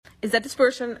is that this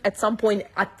person at some point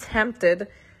attempted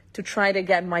to try to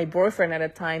get my boyfriend at the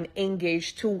time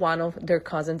engaged to one of their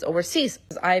cousins overseas.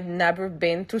 I've never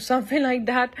been to something like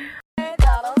that.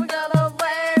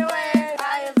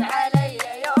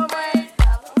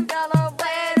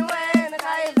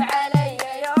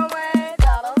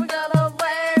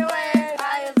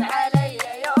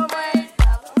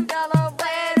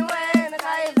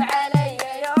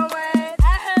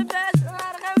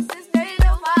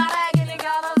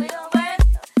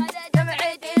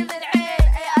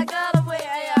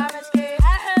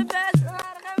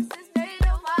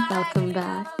 Welcome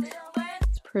back.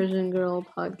 It's Persian Girl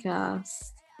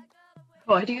Podcast.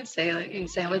 Why do you say like you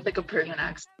sound with like a Persian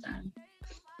accent?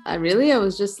 I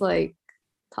was just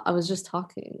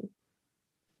talking.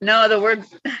 No, the word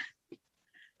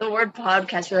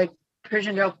podcast. You're like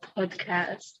Persian Girl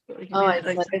Podcast. I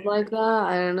said it like that.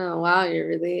 I don't know. Wow, you're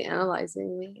really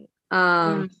analyzing me.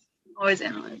 Always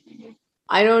analyzing me.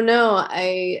 I don't know.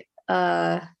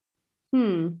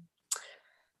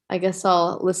 I guess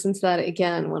I'll listen to that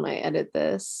again when I edit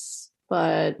this.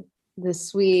 But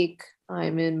this week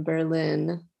I'm in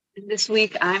Berlin. This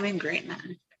week I'm in Great Neck.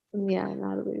 Yeah,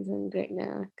 Natalie's in Great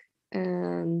Neck.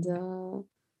 And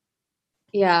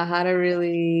I had a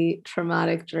really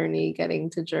traumatic journey getting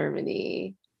to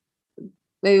Germany.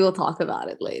 Maybe we'll talk about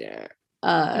it later.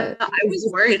 I was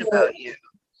worried about you.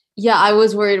 Yeah, I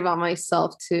was worried about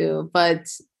myself too. But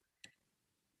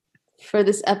for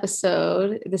this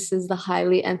episode, this is the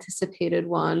highly anticipated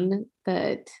one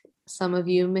that some of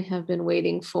you may have been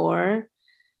waiting for.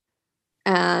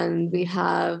 And we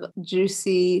have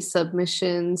juicy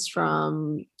submissions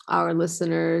from our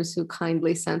listeners who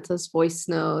kindly sent us voice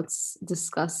notes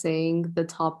discussing the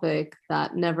topic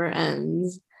that never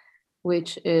ends,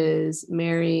 which is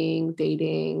marrying,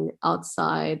 dating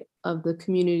outside of the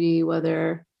community,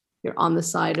 whether you're on the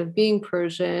side of being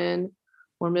Persian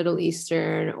or Middle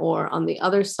Eastern, or on the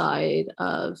other side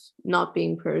of not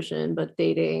being Persian, but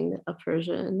dating a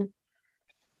Persian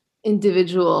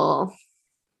individual.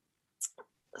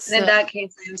 So, in that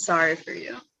case, I'm sorry for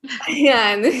you.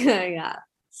 Yeah,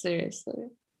 seriously.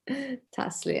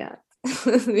 Tasliyat.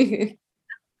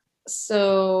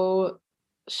 So,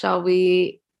 shall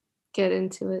we get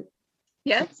into it?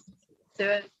 Yes, do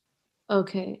it.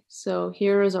 Okay, so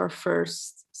here is our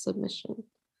first submission.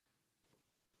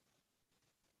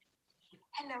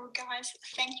 Hello guys,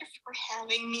 thank you for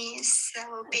having me.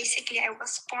 So basically I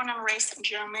was born and raised in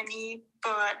Germany,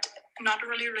 but not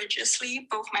really religiously.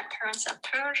 Both my parents are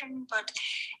Persian,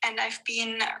 and I've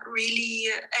been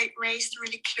raised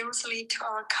really closely to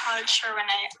our culture, and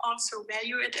I also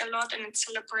value it a lot in its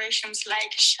celebrations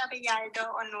like Shab Yalda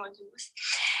or Nowruz.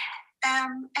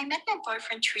 I met my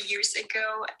boyfriend 2 years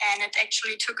ago, and it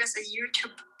actually took us a year to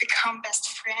become best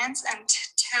friends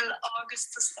until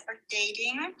August to start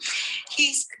dating.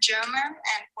 He's German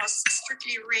and was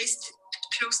strictly raised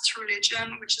close to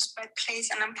religion, which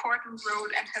plays an important role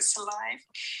in his life.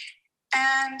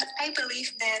 And I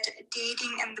believe that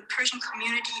dating in the Persian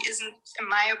community is in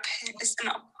my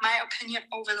opinion,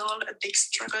 overall a big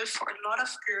struggle for a lot of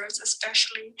girls,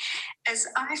 especially as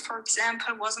I, for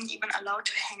example, wasn't even allowed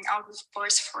to hang out with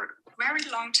boys for a very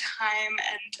long time.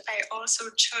 And I also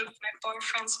chilled with my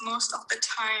boyfriends most of the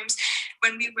times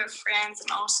when we were friends,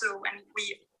 and also when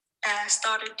we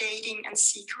started dating in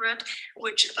secret,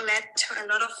 which led to a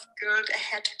lot of guilt I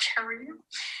had to carry.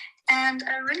 And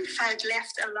I really felt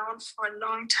left alone for a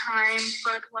long time.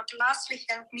 But what lastly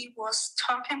helped me was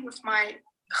talking with my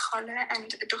Khale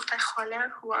and Dr. Khale,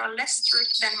 who are less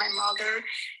strict than my mother,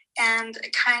 and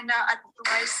kind of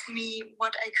advised me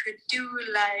what I could do,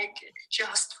 like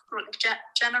just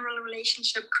general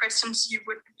relationship questions you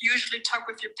would usually talk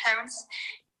with your parents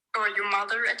or your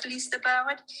mother at least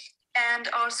about, and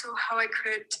also how I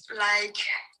could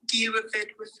deal with it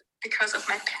because of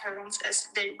my parents, as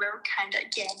they were kind of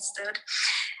against it.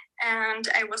 And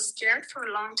I was scared for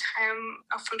a long time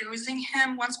of losing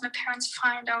him once my parents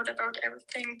find out about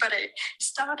everything. But I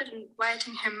started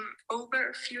inviting him over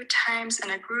a few times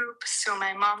in a group so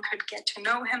my mom could get to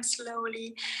know him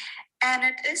slowly. And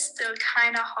it is still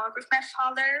kind of hard with my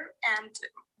father. And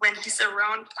when he's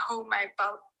around home, my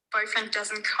boyfriend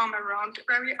doesn't come around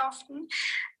very often.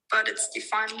 But it's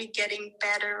definitely getting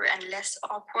better and less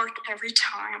awkward every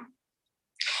time.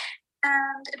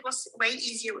 And it was way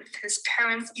easier with his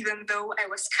parents, even though I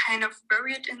was kind of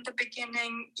worried in the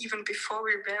beginning, even before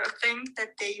we were a thing,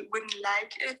 that they wouldn't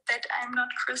like it that I'm not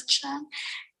Christian.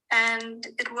 And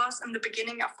it was in the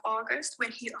beginning of August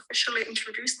when he officially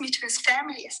introduced me to his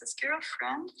family as his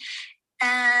girlfriend.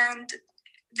 And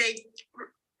they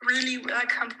really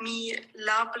welcomed me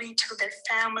lovely to their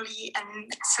family,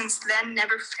 and since then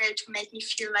never failed to make me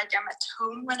feel like I'm at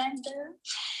home when I'm there.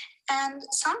 And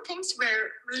some things were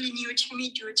really new to me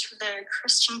due to their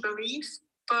Christian belief,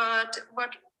 but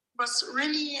what was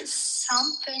really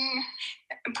something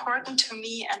important to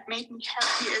me and made me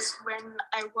happy is when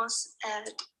I was at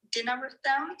dinner with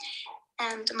them,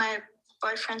 and my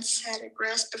boyfriend said a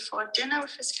grace before dinner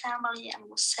with his family and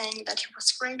was saying that he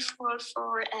was grateful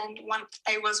for, and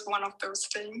I was one of those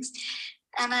things.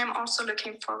 And I'm also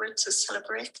looking forward to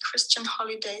celebrate Christian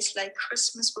holidays like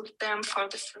Christmas with them for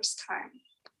the first time.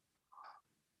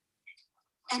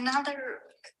 Another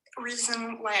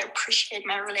reason why I appreciate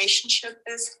my relationship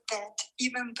is that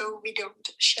even though we don't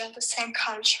share the same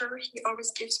culture, he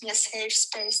always gives me a safe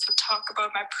space to talk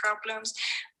about my problems,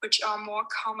 which are more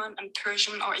common in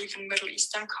Persian or even Middle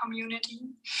Eastern community.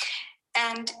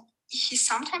 And he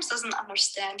sometimes doesn't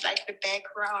understand like the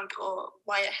background or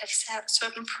why I have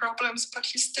certain problems, but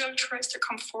he still tries to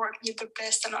comfort me the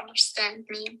best and understand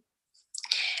me.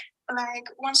 Like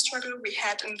one struggle we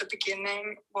had in the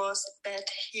beginning was that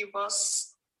he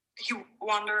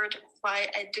wondered why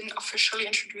I didn't officially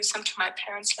introduce him to my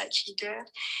parents like he did.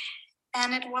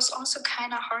 And it was also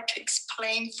kind of hard to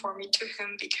explain for me to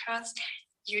him, because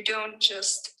you don't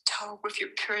just talk with your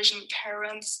Persian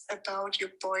parents about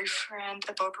your boyfriend,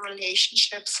 about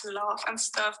relationships, love and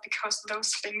stuff, because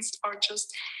those things are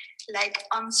just like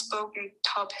unspoken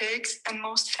topics in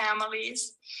most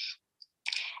families.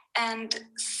 And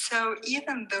so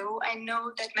even though I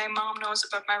know that my mom knows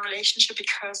about my relationship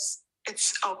because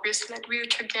it's obvious that we're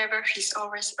together, he's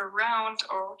always around,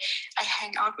 or I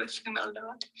hang out with him a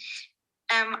lot,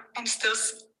 I'm still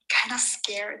kind of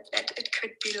scared that it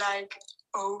could be like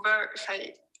over if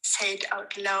I say it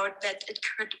out loud, that it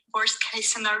could, worst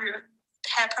case scenario,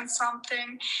 happen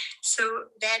something. So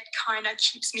that kind of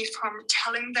keeps me from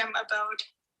telling them about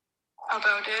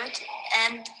it.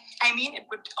 And I mean, it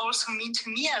would also mean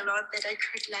to me a lot that I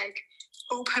could like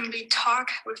openly talk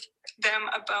with them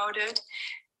about it.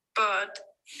 But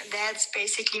that's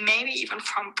basically maybe even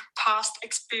from past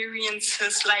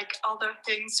experiences, like other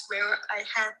things where I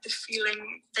had the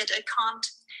feeling that I can't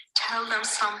tell them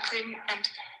something and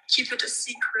keep it a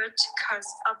secret, because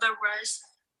otherwise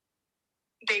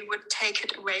they would take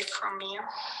it away from me.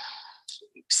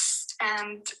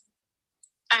 And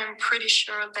I'm pretty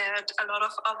sure that a lot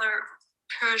of other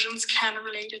Persians can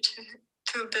relate it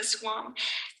to this one,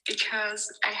 because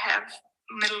I have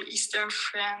Middle Eastern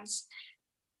friends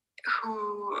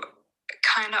who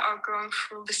kind of are going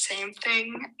through the same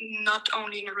thing, not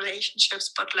only in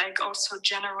relationships, but like also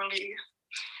generally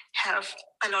have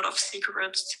a lot of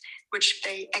secrets which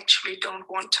they actually don't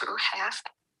want to have.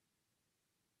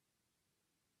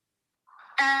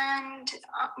 And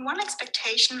one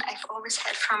expectation I've always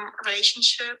had from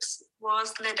relationships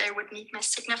was that I would need my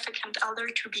significant other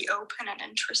to be open and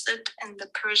interested in the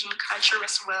Persian culture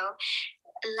as well.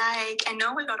 Like, I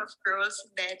know a lot of girls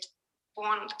that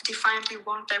defiantly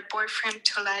want their boyfriend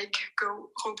to like go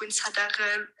Robin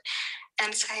Sadare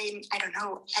and say, I don't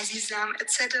know, Azizam,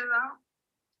 etc.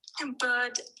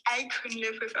 But I couldn't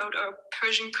live without our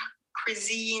Persian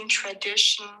cuisine,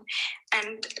 tradition,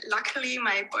 and luckily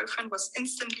my boyfriend was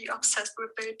instantly obsessed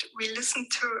with it. We listened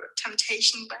to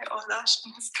Temptation by Olash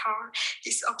in his car.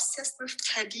 He's obsessed with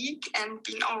Tahdig and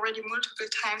been already multiple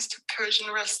times to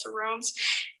Persian restaurants.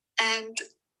 And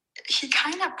he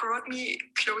kind of brought me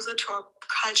closer to our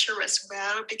culture as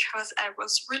well, because I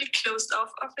was really closed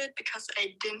off of it because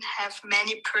I didn't have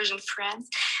many Persian friends.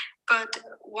 But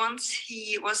once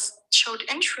he showed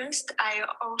interest, I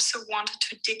also wanted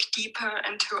to dig deeper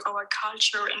into our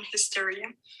culture and history.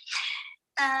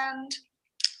 And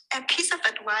a piece of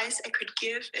advice I could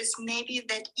give is maybe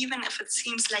that even if it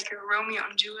seems like a Romeo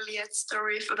and Juliet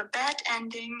story with a bad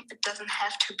ending, it doesn't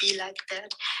have to be like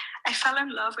that. I fell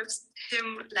in love with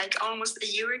him like almost a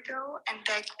year ago, and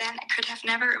back then I could have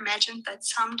never imagined that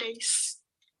some days,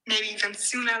 maybe even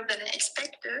sooner than I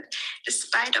expected,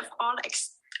 despite of all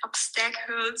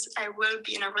obstacles, I will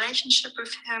be in a relationship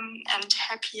with him and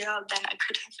happier than I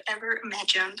could have ever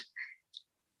imagined.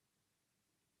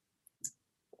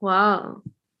 Wow.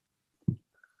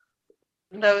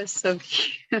 That was so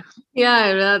cute.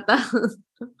 Yeah, that was,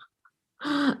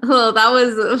 well, that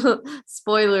was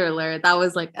spoiler alert. That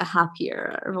was like a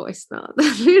happier voice note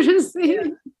that we just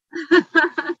seen.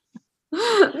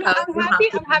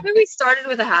 I'm happy we started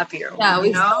with a happier one. Yeah,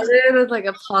 we started with like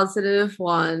a positive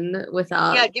one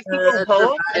without give people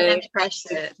hope and then crush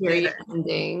it later.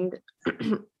 Ending.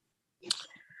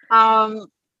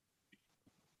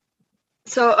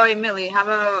 So Millie, how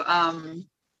about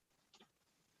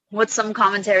what's some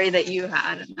commentary that you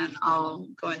had, and then I'll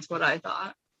go into what I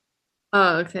thought.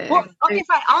 Oh, okay. Well, okay,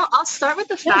 fine. I'll start with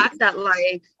the fact that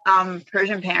like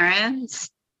Persian parents,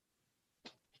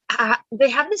 they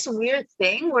have this weird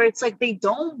thing where it's like they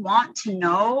don't want to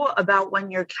know about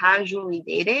when you're casually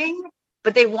dating,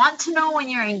 but they want to know when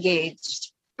you're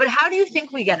engaged. But how do you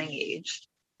think we get engaged?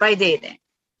 By dating.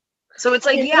 So it's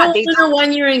like, They yeah, don't they want to know don't.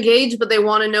 when you're engaged, but they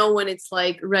want to know when it's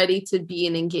like ready to be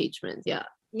an engagement. Yeah.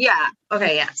 Yeah.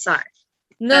 Okay. Yeah. Sorry.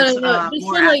 No, That's, no, no. Just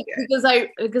more for like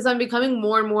accurate. because I'm becoming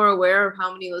more and more aware of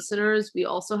how many listeners we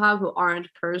also have who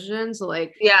aren't Persian. So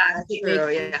like Yeah. it True.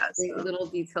 makes Yeah. these So little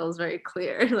details very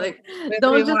clear. Like we have to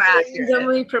don't be just more accurate.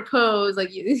 randomly propose.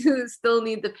 Like you still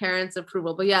need the parents'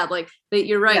 approval. But yeah, like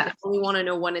you're right. Yeah. They only want to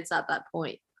know when it's at that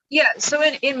point. Yeah. So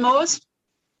in most,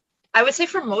 I would say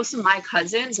for most of my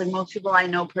cousins, like most people I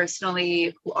know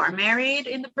personally who are married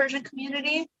in the Persian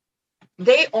community,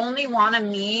 they only want to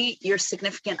meet your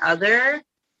significant other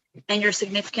and your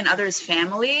significant other's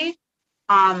family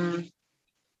at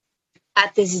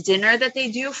this dinner that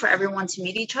they do for everyone to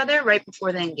meet each other right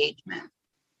before the engagement.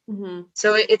 Mm-hmm.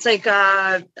 So it's like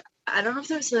I don't know if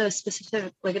there's a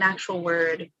specific, like an actual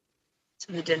word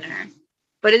to the dinner,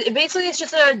 but it basically it's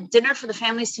just a dinner for the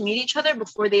families to meet each other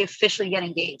before they officially get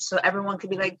engaged. So everyone could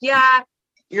be like, yeah,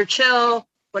 you're chill,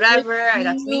 whatever. I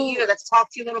got to meet you. I got to talk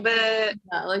to you a little bit.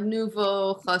 Yeah, like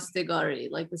nouveau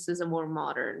khastegari. Like this is a more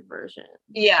modern version.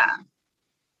 Yeah.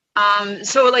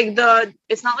 So like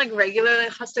it's not like regular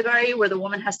khastagari where the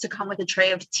woman has to come with a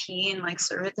tray of tea and like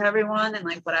serve it to everyone and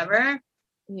like whatever.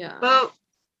 Yeah. Well,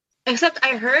 except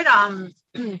I heard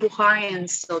Bukharians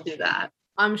still do that.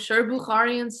 I'm sure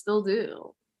Bukharians still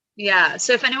do. Yeah.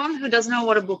 So if anyone who doesn't know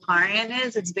what a Bukharian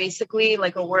is, it's basically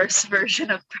like a worse version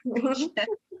of Persian.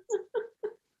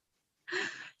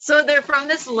 So they're from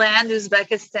this land,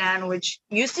 Uzbekistan, which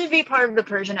used to be part of the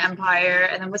Persian Empire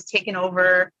and then was taken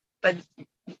over, but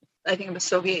I think it was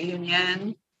Soviet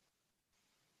Union.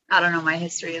 I don't know my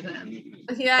history of them.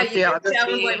 Yeah, I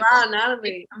was like, wow,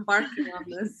 Natalie, I'm barking on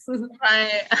this.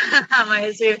 my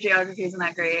history of geography isn't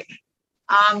that great.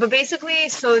 But basically,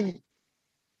 so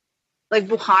like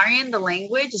Bukharian, the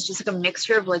language is just like a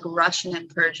mixture of like Russian and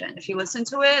Persian. If you listen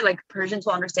to it, like Persians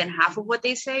will understand half of what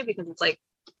they say because it's like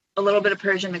a little bit of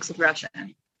Persian mixed with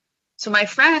Russian. So my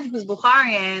friend who's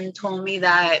Bukharian told me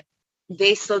that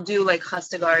they still do like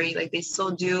khastagari, like they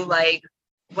still do like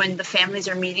when the families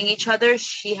are meeting each other,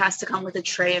 she has to come with a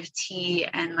tray of tea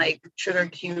and like sugar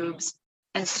cubes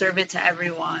and serve it to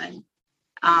everyone.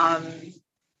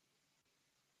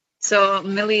 So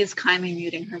Millie is kindly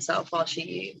muting herself while she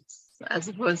eats, as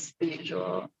opposed to the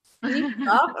usual.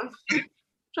 Stop. I'm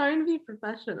trying to be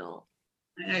professional.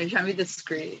 I know you're trying to be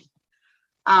discreet,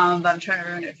 but I'm trying to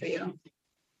ruin it for you.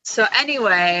 So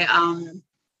anyway,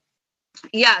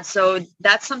 yeah, so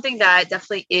that's something that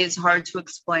definitely is hard to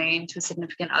explain to a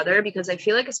significant other because I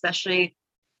feel like especially,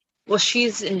 well,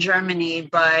 she's in Germany,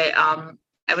 but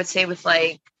I would say with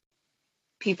like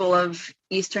people of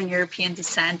Eastern European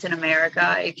descent in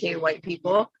America, aka white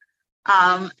people,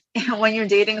 when you're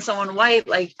dating someone white,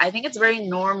 like I think it's very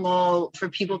normal for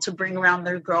people to bring around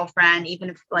their girlfriend, even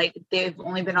if like they've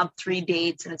only been on 3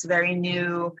 dates and it's very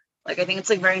new. Like I think it's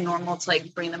like very normal to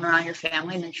like bring them around your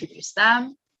family and introduce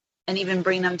them and even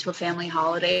bring them to a family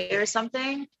holiday or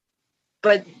something.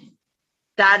 But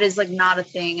that is like not a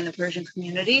thing in the Persian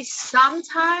community.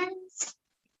 Sometimes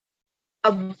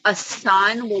a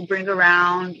son will bring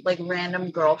around like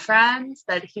random girlfriends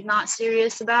that he's not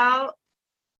serious about.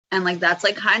 And like that's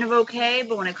like kind of okay.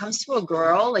 But when it comes to a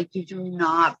girl, like you do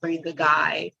not bring a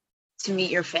guy to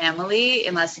meet your family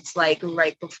unless it's like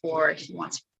right before he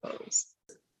wants to propose.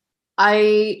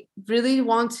 I really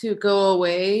want to go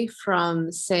away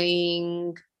from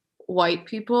saying white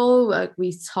people. Like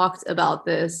we talked about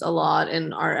this a lot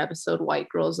in our episode White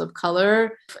Girls of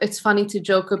Color. It's funny to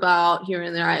joke about here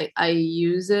and there. I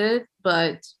use it,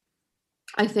 but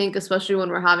I think especially when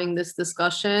we're having this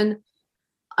discussion,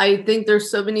 I think there's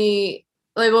so many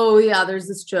like, oh yeah, there's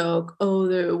this joke,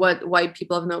 oh, what white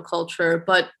people have no culture,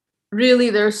 but really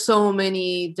there's so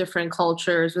many different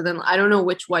cultures within, I don't know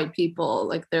which white people,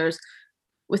 like there's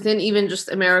within even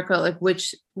just America, like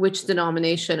which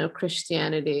denomination of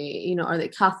Christianity, you know, are they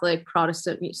Catholic,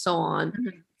 Protestant, so on.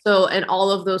 Mm-hmm. So, and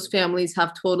all of those families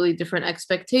have totally different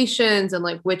expectations and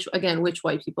like which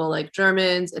white people, like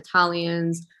Germans,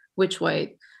 Italians, which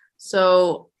white.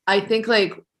 So I think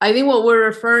what we're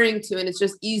referring to, and it's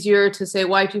just easier to say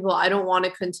white people, I don't want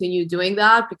to continue doing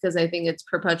that because I think it's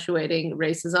perpetuating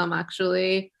racism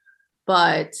actually,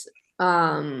 but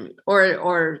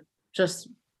or just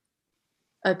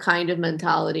a kind of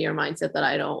mentality or mindset that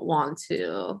I don't want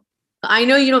to I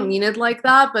know you don't mean it like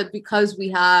that, but because we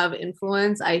have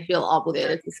influence, I feel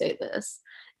obligated to say this.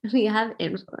 We have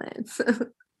influence.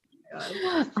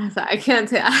 I'm sorry, I can't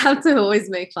say. I have to always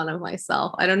make fun of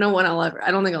myself. I don't know when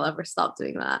I don't think I'll ever stop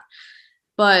doing that.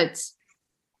 But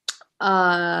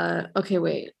okay,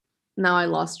 wait. Now I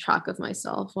lost track of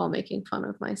myself while making fun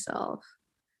of myself.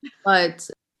 But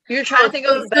You're trying to think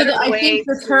of a better I way. think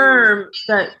the term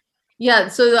that the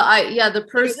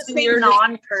Is person it you're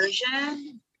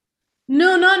non-Persian?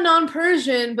 no, not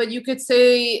non-Persian, but you could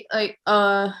say like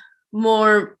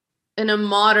more in a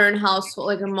modern household,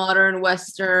 like a modern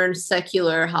Western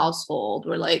secular household,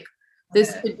 where like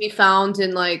this could be found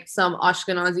in like some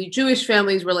Ashkenazi Jewish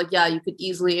families where like, yeah, you could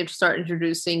easily start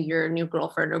introducing your new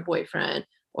girlfriend or boyfriend,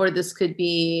 or this could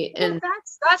be in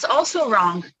That's also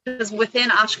wrong, because within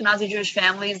Ashkenazi Jewish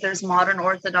families, there's modern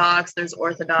Orthodox, there's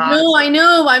Orthodox. No, I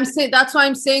know. I'm saying that's why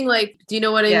I'm saying like, do you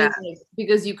know what I mean? Like,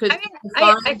 because you could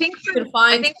I think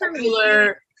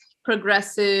secular,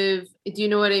 progressive. Do you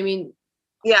know what I mean?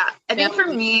 Yeah, I think for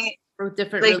me, for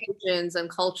different religions and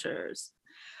cultures.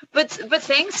 But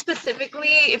saying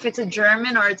specifically if it's a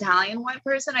German or Italian white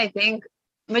person, I think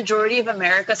majority of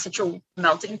America is such a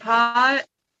melting pot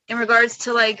in regards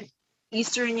to like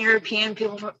Eastern European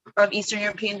people of Eastern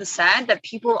European descent, that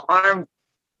people are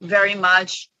very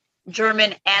much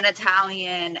German and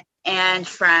Italian and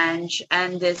French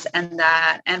and this and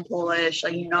that and Polish.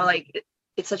 Like, you know, like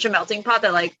it's such a melting pot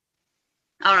that like,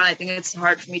 I don't know, I think it's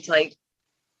hard for me to like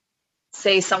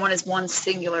say someone is one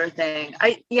singular thing.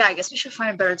 I guess we should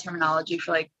find a better terminology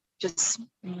for like just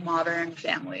modern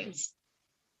families.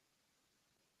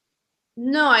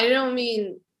 No, I don't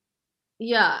mean,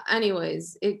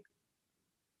 anyways, it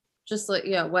just like,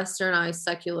 westernized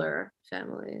secular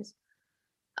families.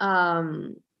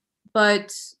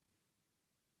 But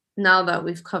now that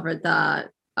we've covered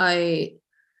that, I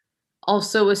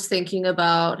also was thinking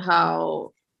about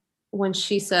how when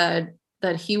she said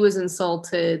that he was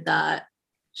insulted that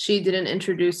she didn't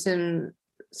introduce him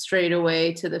straight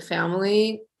away to the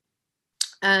family.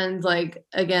 And like,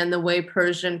 again, the way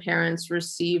Persian parents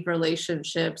receive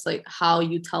relationships, like how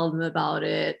you tell them about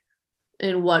it,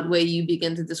 in what way you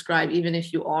begin to describe, even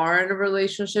if you are in a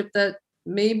relationship that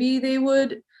maybe they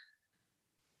would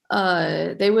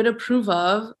approve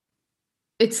of.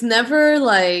 It's never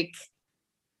like,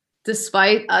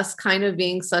 despite us kind of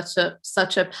being such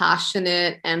a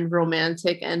passionate and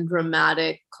romantic and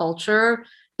dramatic culture,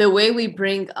 the way we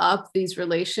bring up these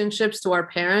relationships to our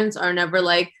parents are never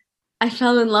like, I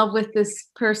fell in love with this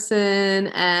person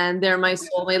and they're my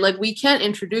soulmate. Like, we can't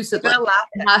introduce it. Like,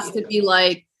 it has to be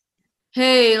like,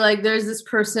 hey, like there's this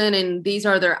person and these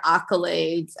are their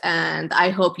accolades and I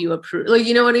hope you approve. Like,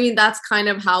 you know what I mean? That's kind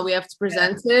of how we have to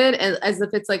present it, as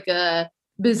if it's like a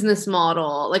business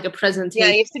model, like a presentation.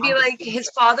 Yeah, you have to be like, his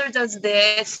father does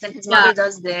this and his mother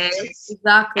does this.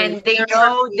 Exactly. And they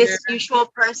know this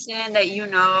mutual person that you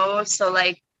know. So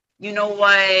like, you know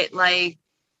what, like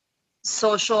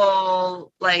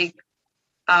social like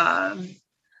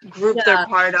group they're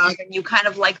part of, and you kind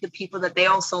of like the people that they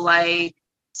also like.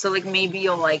 So like maybe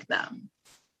you'll like them.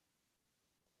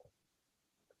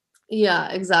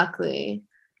 Yeah, exactly.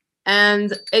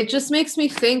 And it just makes me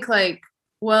think like,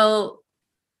 well,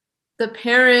 the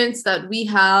parents that we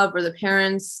have, or the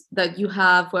parents that you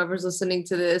have, whoever's listening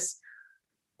to this,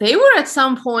 they were at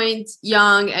some point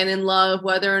young and in love,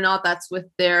 whether or not that's with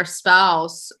their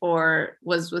spouse or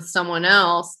was with someone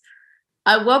else.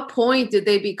 At what point did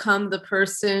they become the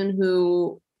person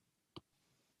who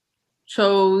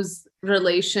chose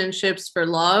relationships for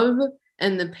love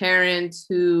and the parent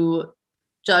who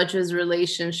judges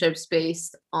relationships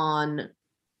based on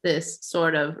this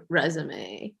sort of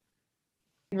resume?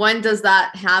 When does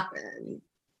that happen?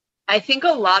 I think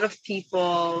a lot of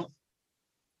people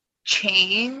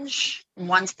change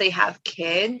once they have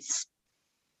kids,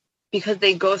 because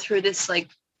they go through this like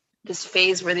this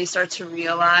phase where they start to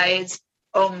realize,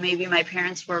 oh, maybe my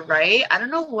parents were right. I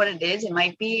don't know what it is. It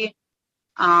might be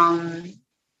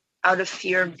out of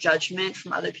fear of judgment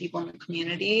from other people in the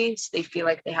community. So they feel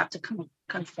like they have to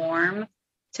conform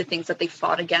to things that they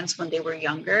fought against when they were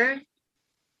younger.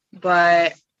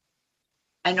 But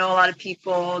I know a lot of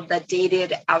people that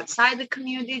dated outside the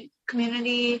community,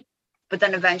 but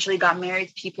then eventually got married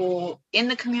to people in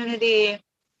the community.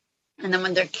 And then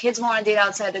when their kids want to date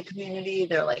outside the community,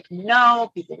 they're like,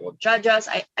 no, people will judge us.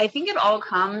 I think it all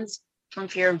comes from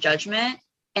fear of judgment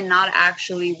and not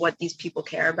actually what these people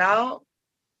care about.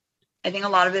 I think a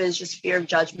lot of it is just fear of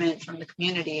judgment from the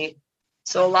community.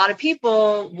 So a lot of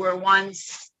people were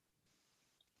once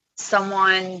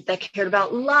someone that cared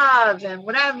about love and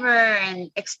whatever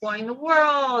and exploring the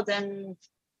world and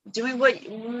doing what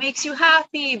makes you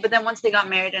happy. But then once they got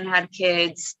married and had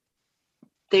kids,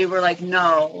 they were like,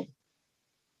 no,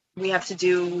 we have to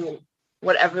do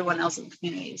what everyone else in the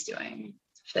community is doing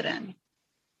to fit in.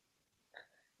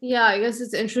 Yeah, I guess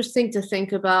it's interesting to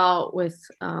think about with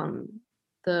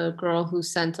the girl who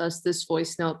sent us this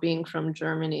voice note being from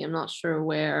Germany. I'm not sure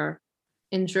where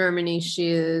in Germany she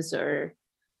is or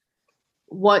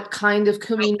what kind of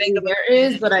community there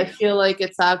is, but I feel like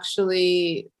it's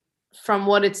actually, from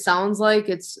what it sounds like,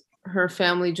 it's her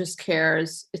family just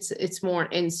cares. It's more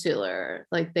insular.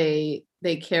 Like they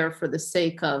care for the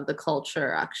sake of the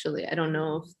culture. Actually, I don't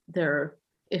know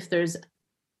if there's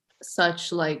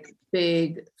such like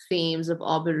big themes of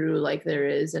Aberu like there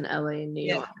is in LA and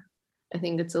New York. I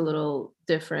think it's a little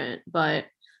different, but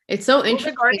it's so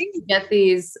interesting to get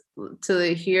these,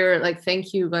 to hear, like,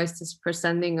 thank you guys for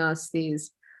sending us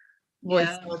these voice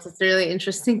notes. It's really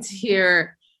interesting to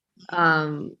hear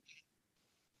the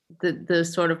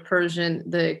sort of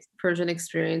Persian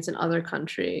experience in other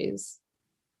countries.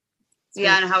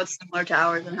 And how it's similar to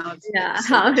ours and how it's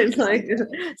how it's like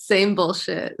same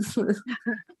bullshit.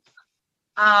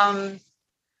 I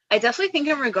definitely think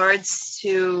in regards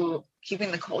to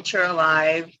keeping the culture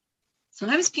alive,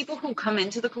 sometimes people who come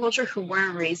into the culture who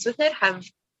weren't raised with it have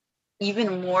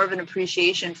even more of an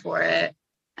appreciation for it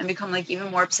and become like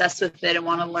even more obsessed with it and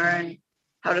want to learn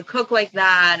how to cook like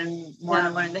that and want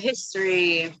to learn the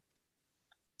history.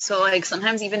 So like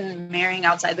sometimes even marrying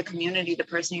outside the community, the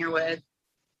person you're with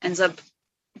ends up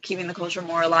keeping the culture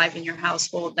more alive in your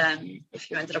household than if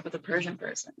you ended up with a Persian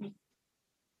person.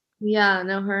 Yeah,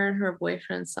 no, her and her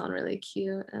boyfriend sound really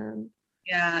cute, and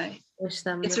wish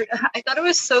them. I thought it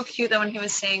was so cute that when he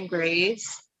was saying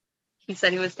grace, he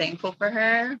said he was thankful for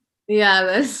her. Yeah,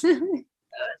 that's.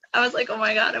 I was like, oh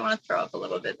my god, I want to throw up a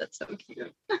little bit. That's so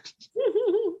cute.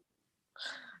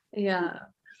 Yeah,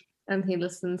 and he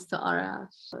listens to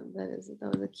Arash. That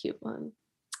was a cute one.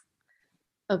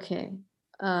 Okay,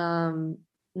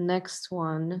 next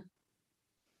one.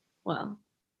 Well,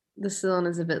 this one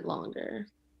is a bit longer.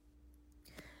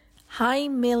 Hi,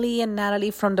 Millie and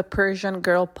Natalie from the Persian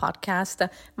Girl podcast.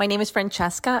 My name is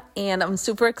Francesca, and I'm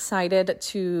super excited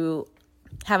to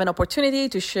have an opportunity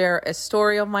to share a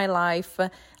story of my life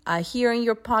here in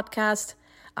your podcast.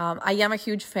 I am a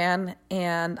huge fan,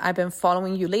 and I've been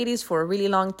following you ladies for a really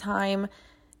long time.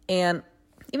 And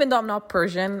even though I'm not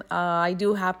Persian, I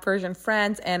do have Persian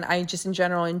friends, and I just in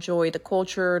general enjoy the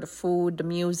culture, the food, the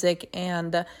music.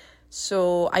 And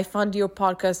so I found your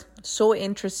podcast so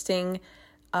interesting.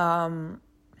 I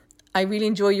really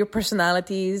enjoy your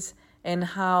personalities and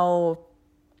how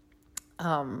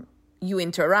you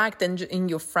interact and in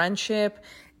your friendship.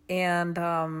 And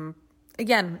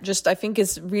again, just I think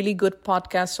it's really good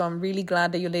podcast. So I'm really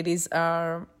glad that you ladies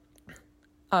are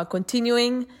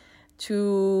continuing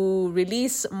to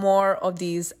release more of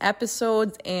these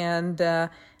episodes. And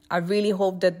I really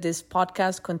hope that this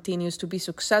podcast continues to be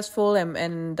successful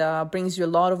and brings you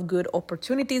a lot of good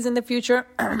opportunities in the future.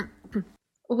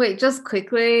 Wait, just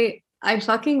quickly, I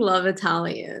fucking love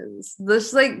Italians.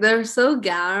 This like they're so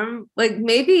garm, like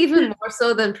maybe even more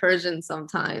so than Persian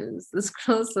sometimes. This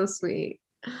girl's so sweet.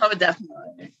 Oh,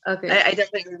 definitely. Okay, I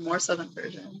definitely agree, more so than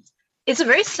Persian. It's a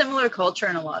very similar culture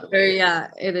in a lot of ways. Yeah,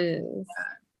 it is.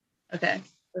 Yeah. Okay.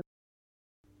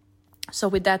 So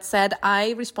with that said,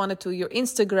 I responded to your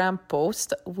Instagram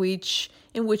post,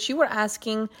 in which you were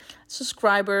asking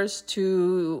subscribers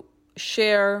to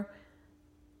share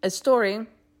a story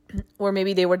where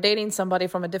maybe they were dating somebody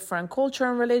from a different culture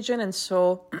and religion. And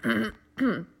so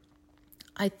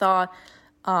I thought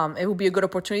it would be a good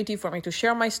opportunity for me to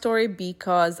share my story,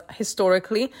 because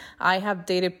historically I have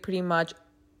dated pretty much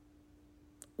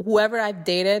whoever I've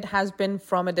dated has been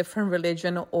from a different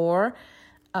religion or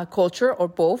culture or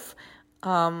both.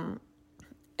 And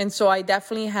so I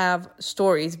definitely have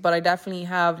stories, but I definitely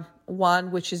have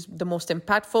one which is the most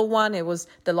impactful one. It was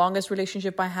the longest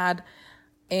relationship I had.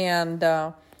 And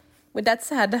with that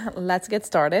said, let's get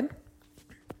started.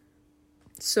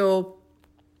 So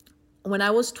when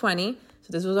I was 20, so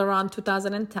this was around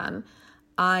 2010,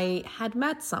 I had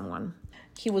met someone.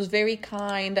 He was very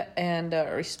kind and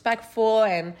respectful,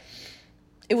 and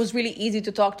it was really easy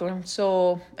to talk to him.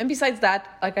 So, and besides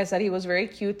that, like I said, he was very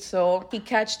cute. So he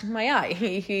catched my eye.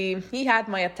 He had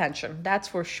my attention, that's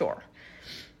for sure.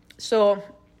 So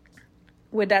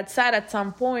with that said, at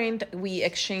some point we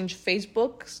exchanged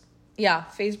Facebook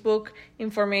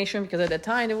information, because at the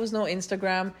time there was no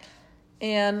Instagram.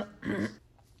 And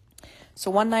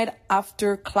so one night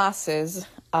after classes,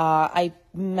 I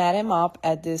met him up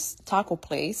at this taco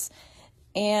place,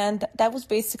 And that was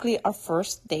basically our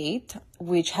first date,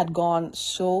 which had gone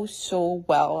so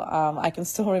well. I can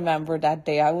still remember that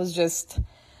day. I was just,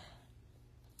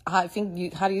 I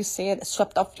think how do you say it?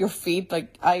 Swept off your feet.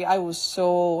 Like I was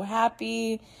so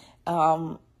happy.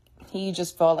 He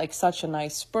just felt like such a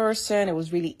nice person. It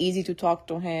was really easy to talk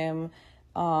to him.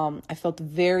 I felt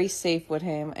very safe with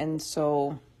him. And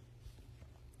so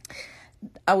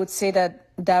I would say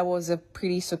that was a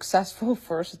pretty successful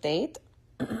first date.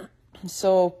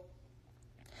 So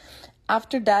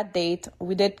after that date,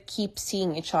 we did keep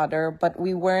seeing each other, but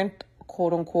we weren't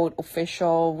quote unquote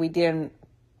official. We didn't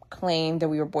claim that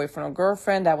we were boyfriend or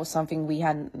girlfriend. That was something we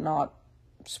had not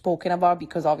spoken about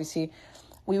because obviously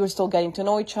we were still getting to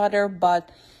know each other.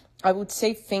 But I would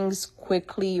say things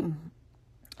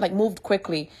moved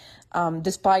quickly,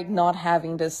 despite not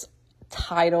having this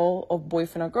title of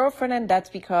boyfriend or girlfriend. And that's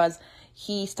because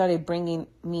he started bringing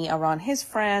me around his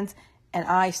friends, and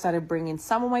I started bringing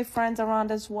some of my friends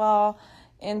around as well.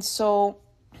 And so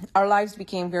our lives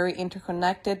became very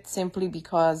interconnected simply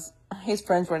because his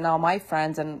friends were now my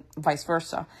friends and vice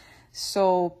versa.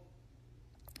 So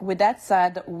with that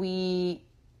said, we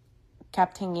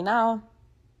kept hanging out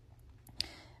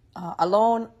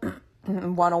alone,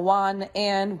 one-on-one,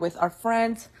 and with our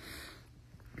friends.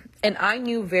 And I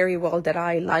knew very well that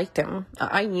I liked him.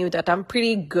 I knew that I'm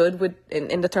pretty good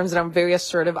in the terms that I'm very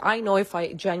assertive. I know if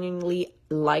I genuinely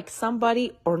like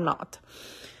somebody or not.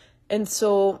 And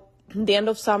so the end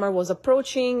of summer was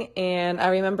approaching, and I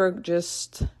remember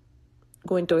just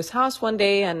going to his house one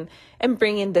day and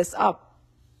bringing this up.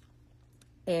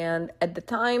 And at the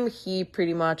time, he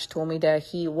pretty much told me that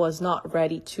he was not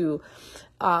ready to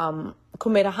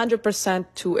commit 100%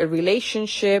 to a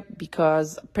relationship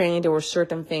because apparently there were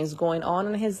certain things going on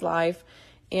in his life.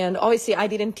 And obviously I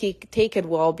didn't take it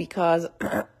well because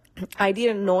I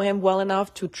didn't know him well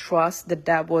enough to trust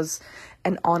that was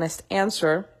an honest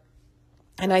answer.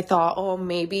 And I thought, oh,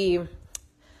 maybe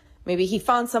he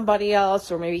found somebody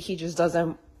else, or maybe he just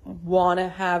doesn't want to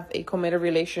have a committed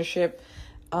relationship.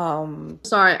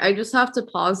 Sorry, I just have to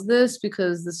pause this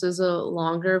because this is a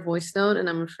longer voice note and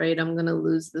I'm afraid I'm going to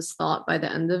lose this thought by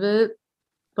the end of it.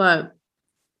 But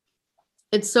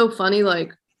it's so funny,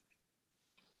 like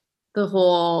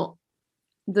the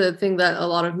thing that a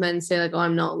lot of men say, like, oh,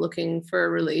 I'm not looking for a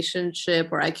relationship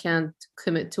or I can't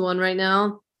commit to one right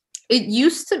now. It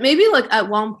used to, maybe like at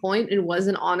one point it was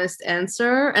an honest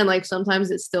answer, and like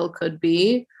sometimes it still could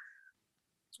be.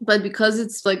 But because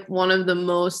it's like one of the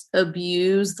most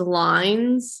abused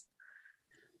lines,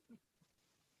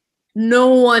 no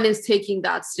one is taking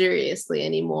that seriously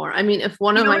anymore. I mean, if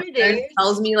one of my friends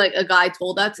tells me like a guy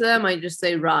told that to them, I just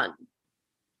say run.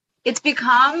 It's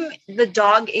become the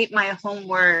dog ate my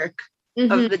homework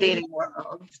of the dating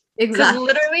world. Exactly.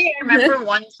 Because literally, I remember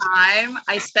one time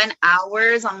I spent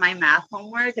hours on my math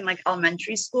homework in like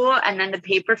elementary school, and then the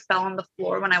paper fell on the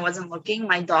floor when I wasn't looking.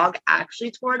 My dog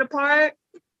actually tore it apart.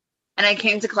 And I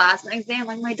came to class the next day, I'm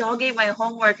like, my dog ate my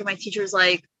homework. And my teacher's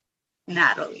like,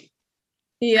 Natalie,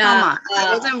 come on.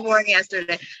 I wasn't born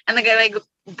yesterday. And like, I like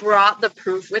brought the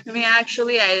proof with me,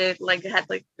 actually. I like had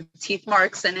like the teeth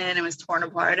marks in it and it was torn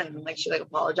apart. And then like, she like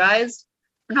apologized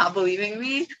for not believing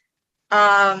me.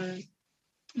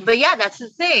 But yeah, that's the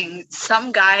thing.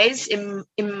 Some guys,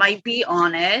 it might be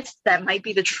honest. That might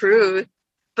be the truth.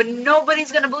 But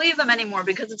nobody's going to believe them anymore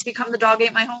because it's become the dog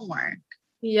ate my homework.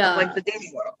 Yeah. Of, like the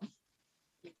dating world.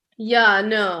 Yeah,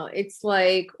 no, it's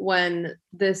like when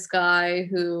this guy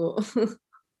who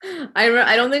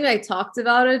I don't think I talked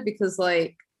about it because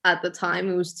like at the time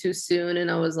it was too soon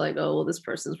and I was like, oh, well, this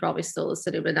person's probably still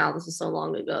listening, but now this is so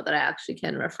long ago that I actually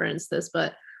can reference this.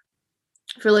 But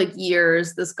for like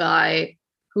years, this guy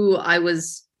who I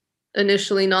was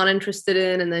initially not interested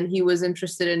in, and then he was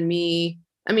interested in me.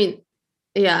 I mean,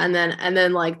 yeah, and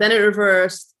then like then it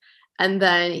reversed, and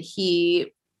then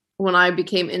when I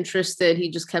became interested,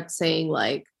 he just kept saying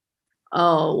like,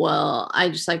 oh, well, I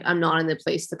just like, I'm not in the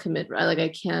place to commit, right? Like I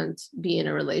can't be in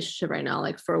a relationship right now,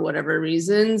 like for whatever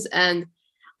reasons. And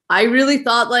I really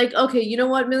thought like, okay, you know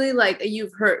what, Millie, like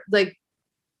you've heard, like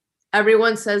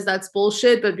everyone says that's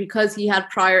bullshit, but because he had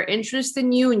prior interest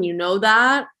in you and you know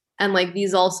that, and like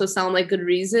these also sound like good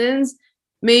reasons,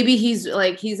 maybe he's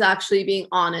actually being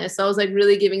honest. So I was like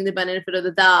really giving the benefit of the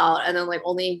doubt. And then like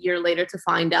only a year later to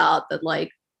find out that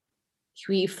like,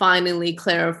 we finally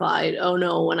clarified, oh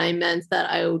no, when I meant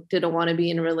that I didn't want to be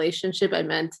in a relationship, I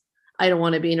meant I don't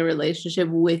want to be in a relationship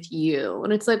with you.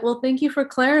 And it's like, well, thank you for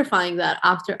clarifying that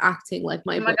after acting like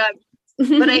my God.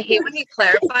 But I hate when he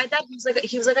clarified that.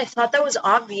 He was like, I thought that was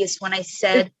obvious when I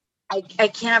said I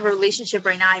can't have a relationship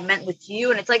right now. I meant with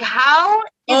you. And it's like, how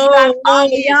is that Oh,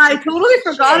 obvious? yeah, I totally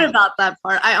forgot about that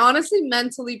part. I honestly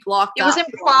mentally blocked It was that.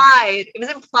 implied. It was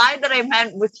implied that I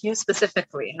meant with you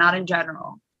specifically, not in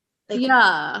general. Like,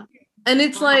 Yeah. And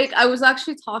it's like, I was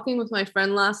actually talking with my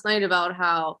friend last night about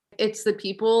how it's the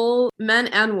people, men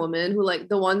and women, who like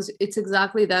the ones, it's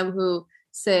exactly them who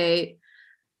say,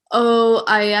 oh,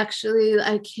 I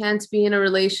can't be in a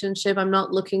relationship. I'm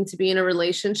not looking to be in a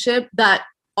relationship, that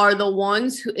are the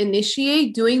ones who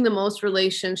initiate doing the most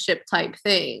relationship type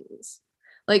things.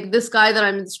 Like this guy that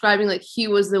I'm describing, like he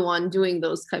was the one doing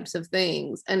those types of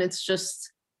things. And it's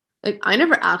just like, I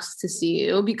never asked to see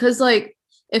you because like,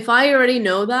 if I already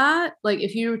know that, like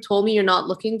if you told me you're not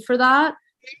looking for that,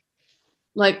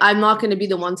 like I'm not going to be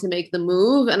the one to make the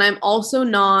move. And I'm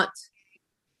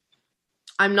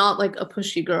not like a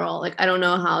pushy girl. Like I don't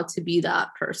know how to be that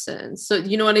person. So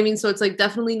you know what I mean? So it's like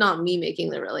definitely not me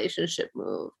making the relationship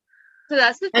move. so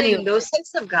that's the thing. Anyway. Those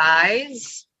types of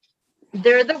guys,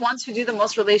 they're the ones who do the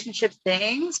most relationship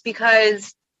things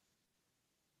because,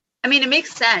 I mean, it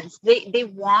makes sense. They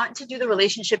want to do the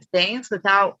relationship things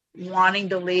without wanting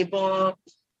the label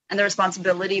and the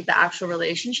responsibility of the actual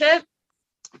relationship.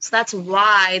 So that's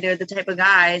why they're the type of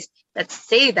guys that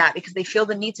say that, because they feel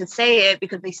the need to say it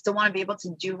because they still want to be able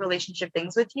to do relationship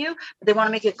things with you, but they want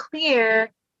to make it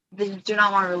clear they do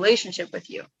not want a relationship with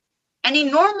you. Any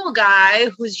normal guy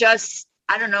who's just,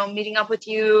 I don't know, meeting up with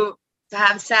you to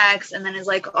have sex and then is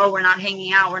like, oh, we're not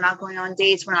hanging out, we're not going on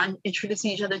dates, we're not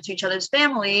introducing each other to each other's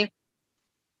family,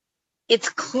 it's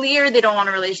clear they don't want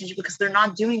a relationship because they're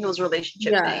not doing those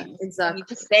relationship things. Exactly. You need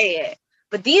to say it.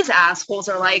 But these assholes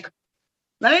are like,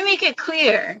 let me make it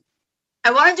clear.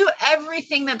 I want to do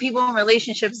everything that people in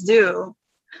relationships do,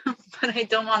 but I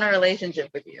don't want a relationship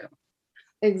with you.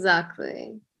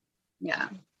 Exactly. Yeah.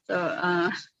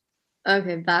 So,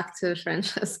 okay, back to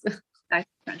Francesca. back to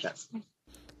Francesca.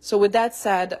 So with that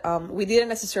said, we didn't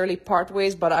necessarily part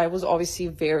ways, but I was obviously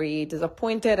very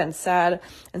disappointed and sad.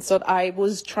 And so I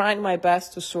was trying my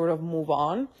best to sort of move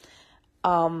on.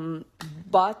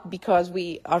 But because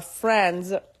we had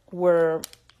friends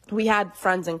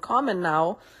in common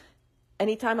now,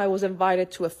 anytime I was invited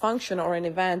to a function or an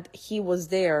event, he was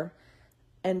there.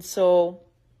 And so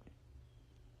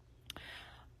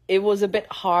it was a bit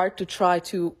hard to try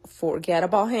to forget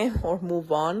about him or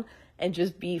move on and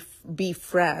just be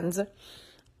friends.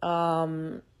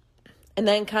 And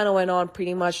then kind of went on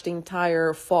pretty much the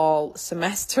entire fall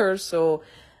semester. So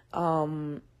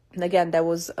again, that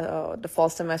was the fall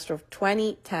semester of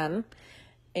 2010.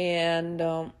 And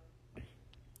a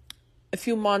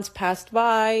few months passed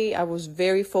by. I was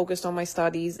very focused on my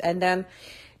studies. And then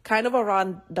kind of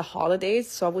around the holidays,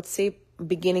 so I would say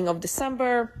beginning of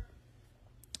December,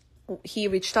 he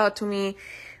reached out to me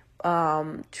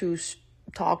to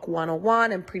talk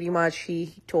one-on-one, and pretty much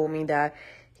he told me that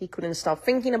he couldn't stop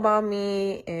thinking about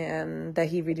me and that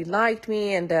he really liked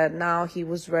me and that now he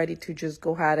was ready to just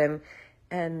go ahead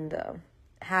and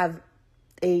have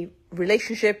a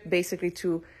relationship, basically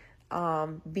to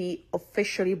be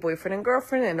officially boyfriend and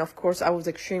girlfriend. And of course I was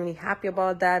extremely happy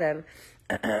about that. And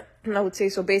I would say,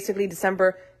 so basically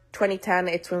December 2010,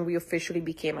 it's when we officially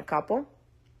became a couple.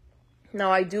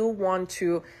 Now I do want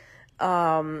to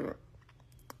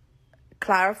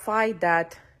clarify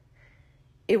that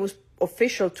it was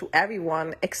official to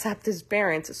everyone except his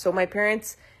parents. So my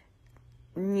parents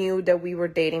knew that we were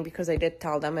dating because I did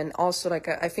tell them. And also, like,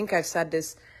 I think I've said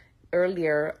this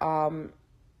earlier,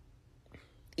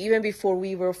 even before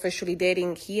we were officially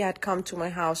dating, he had come to my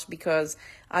house because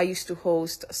I used to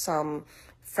host some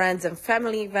friends and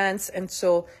family events. And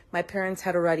so my parents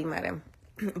had already met him,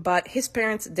 but his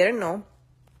parents didn't know.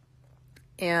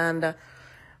 And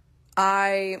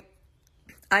I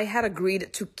had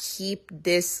agreed to keep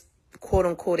this quote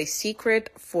unquote a secret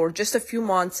for just a few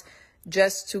months,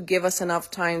 just to give us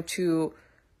enough time to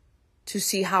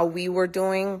see how we were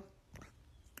doing.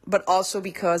 But also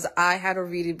because I had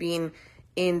already been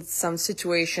in some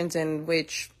situations in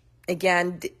which,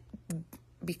 again,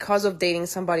 because of dating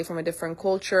somebody from a different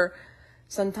culture,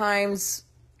 sometimes,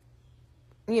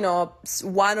 you know,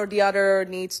 one or the other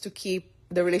needs to keep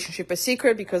the relationship a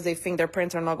secret because they think their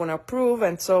parents are not going to approve.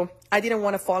 And so I didn't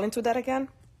want to fall into that again.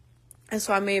 And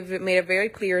so I made it very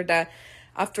clear that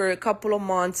after a couple of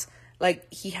months,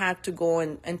 like, he had to go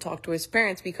and talk to his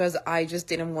parents because I just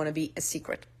didn't want to be a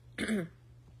secret.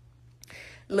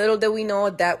 Little did we know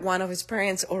that one of his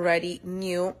parents already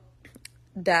knew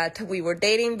that we were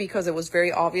dating because it was very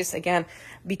obvious. Again,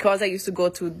 because I used to go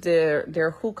to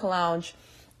their hookah lounge,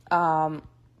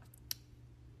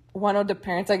 one of the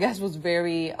parents, I guess, was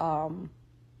very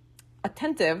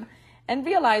attentive and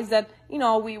realized that,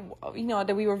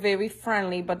 that we were very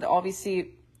friendly, but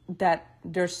obviously that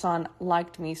their son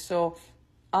liked me. So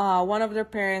one of their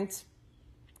parents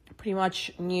pretty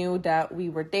much knew that we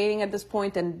were dating at this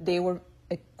point, and they were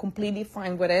completely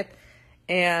fine with it.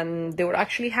 And they were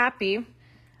actually happy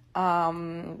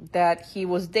that he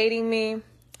was dating me.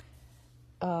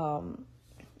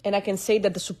 And I can say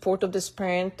that the support of this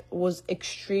parent was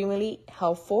extremely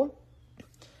helpful.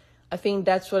 I think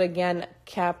that's what, again,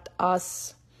 kept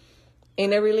us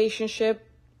in a relationship,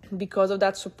 because of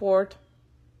that support.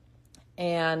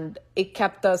 And it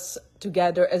kept us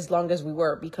together as long as we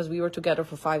were, because we were together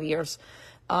for 5 years.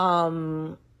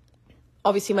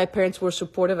 Obviously, my parents were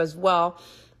supportive as well.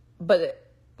 But,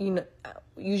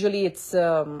 usually it's...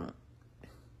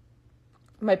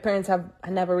 my parents have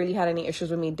never really had any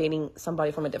issues with me dating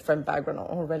somebody from a different background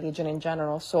or religion in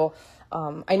general. So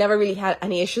I never really had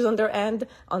any issues on their end.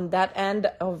 On that end,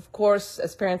 of course,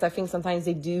 as parents, I think sometimes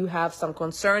they do have some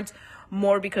concerns,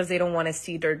 more because they don't want to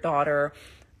see their daughter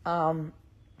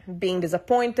being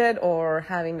disappointed or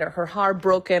having her heart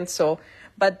broken. So,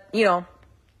 but,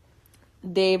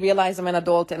 they realize I'm an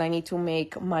adult and I need to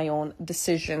make my own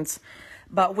decisions.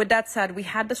 But with that said, we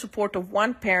had the support of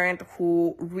one parent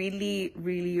who really,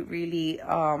 really, really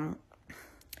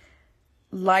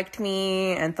liked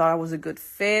me and thought I was a good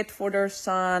fit for their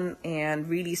son, and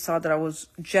really saw that I was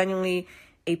genuinely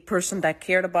a person that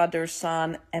cared about their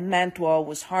son and meant well,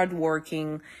 was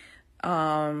hardworking.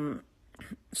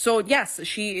 So yes,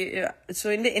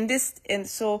 in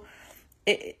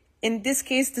this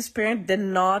case, this parent did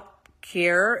not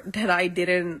care that I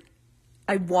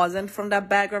wasn't from that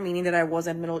background, meaning that I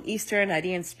wasn't Middle Eastern, I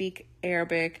didn't speak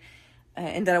Arabic,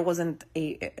 and that I wasn't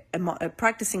a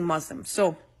practicing Muslim.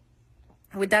 So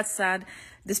with that said,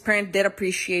 this parent did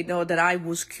appreciate, that I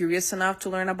was curious enough to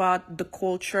learn about the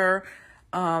culture,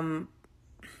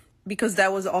 because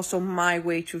that was also my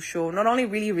way to show not only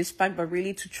really respect, but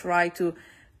really to try to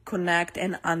connect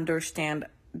and understand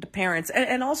the parents,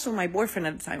 and also my boyfriend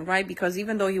at the time, right? Because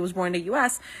even though he was born in the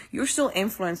US, you're still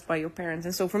influenced by your parents.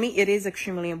 And so for me, it is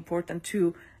extremely important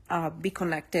to be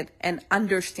connected and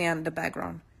understand the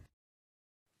background.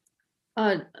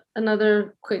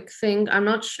 Another quick thing, I'm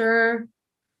not sure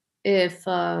if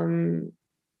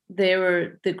they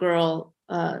were the girl,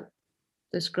 the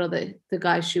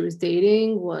guy she was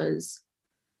dating was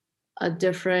a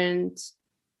different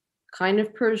kind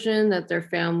of Persian, that their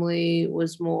family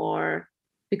was more,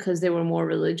 because they were more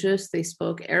religious, they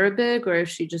spoke Arabic, or if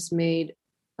she just made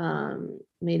an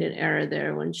error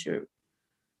there when she,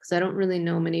 because I don't really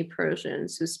know many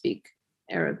Persians who speak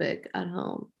Arabic at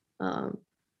home.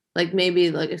 Like maybe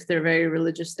if they're very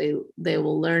religious, they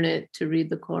will learn it to read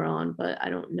the Quran, but I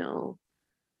don't know.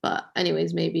 But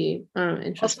anyways, maybe, I don't know,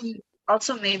 interesting.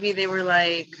 Also maybe they were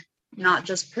not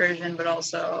just Persian, but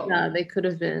also... Yeah, they could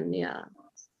have been,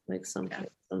 some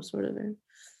sort of it.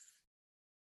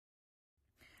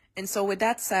 And so with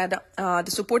that said, the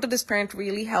support of this parent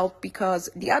really helped, because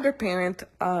the other parent,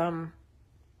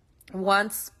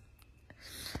 once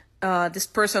this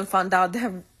person found out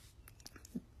that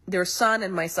their son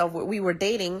and myself, we were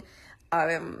dating,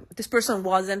 this person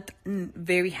wasn't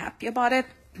very happy about it.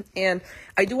 And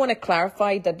I do want to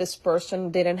clarify that this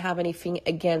person didn't have anything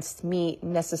against me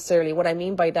necessarily. What I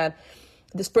mean by that,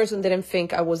 this person didn't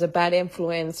think I was a bad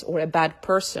influence or a bad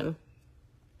person.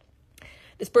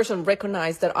 This person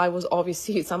recognized that I was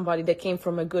obviously somebody that came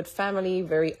from a good family,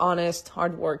 very honest,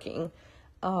 hardworking,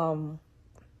 that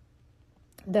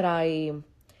I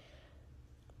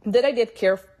did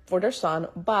care for their son.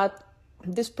 But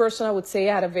this person, I would say,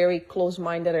 had a very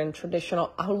close-minded and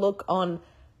traditional outlook on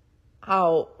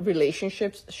how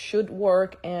relationships should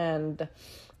work, and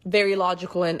very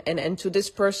logical. And to this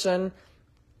person,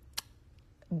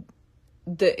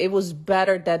 it was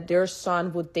better that their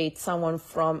son would date someone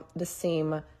from the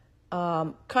same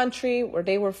country where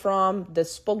they were from, that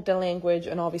spoke the language,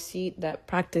 and obviously that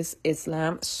practiced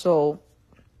Islam. So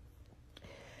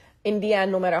in the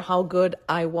end, no matter how good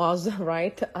I was,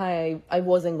 right, I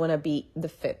wasn't going to be the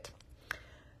fit.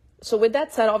 So with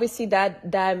that said, obviously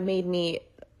that made me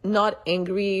not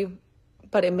angry,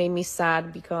 but it made me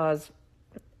sad, because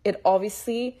it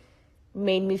obviously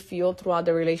made me feel throughout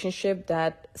the relationship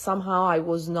that somehow I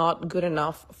was not good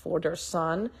enough for their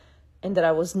son, and that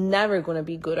I was never going to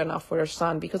be good enough for their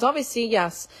son. Because obviously,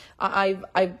 yes, I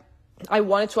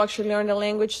wanted to actually learn the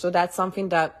language, so that's something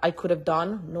that I could have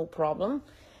done, no problem.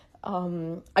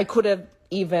 I could have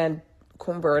even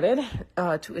converted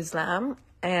to Islam,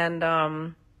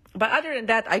 and But other than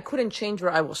that, I couldn't change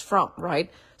where I was from, right?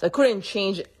 So I couldn't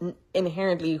change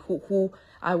inherently who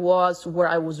I was, where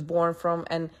I was born from,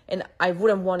 and I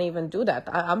wouldn't want to even do that.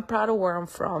 I'm proud of where I'm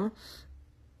from,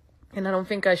 and I don't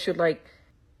think I should like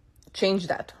change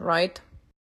that, right?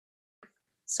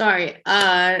 Sorry,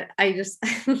 I just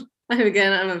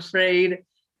I'm afraid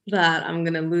that I'm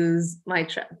gonna lose my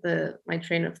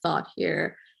train of thought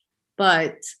here,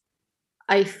 but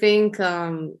I think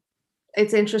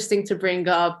it's interesting to bring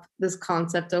up this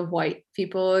concept of white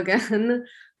people again,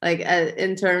 like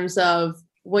in terms of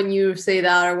when you say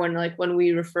that, or when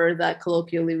we refer that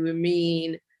colloquially, we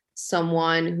mean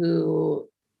someone who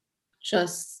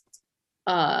just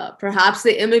perhaps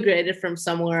they immigrated from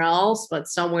somewhere else, but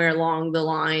somewhere along the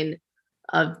line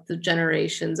of the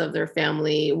generations of their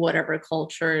family, whatever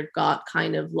culture got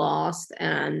kind of lost,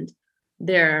 and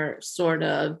they're sort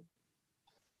of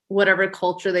whatever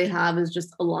culture they have is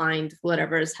just aligned with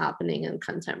whatever is happening in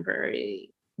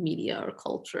contemporary media or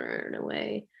culture in a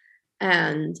way.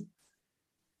 And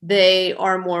they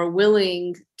are more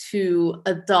willing to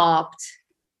adopt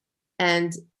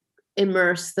and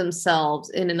immerse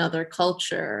themselves in another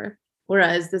culture.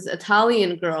 Whereas this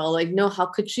Italian girl, like, no, how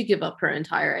could she give up her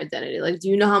entire identity? Like, do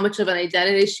you know how much of an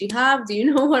identity she have? Do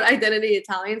you know what identity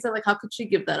Italians have? Like, how could she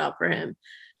give that up for him?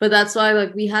 But that's why,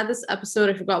 like, we had this episode,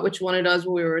 I forgot which one it was,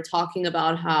 where we were talking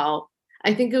about how,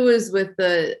 I think it was with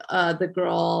the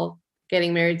girl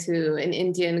getting married to an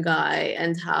Indian guy,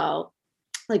 and how,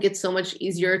 like, it's so much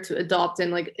easier to adopt,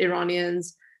 and like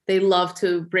Iranians, they love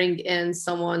to bring in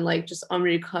someone like just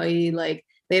Amerikai, like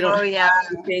they don't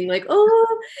anything like,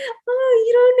 oh,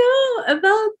 you don't know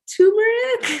about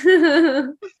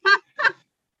turmeric.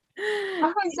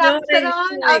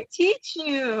 I'll teach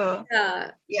you.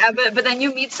 Yeah, but then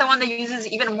you meet someone that uses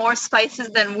even more spices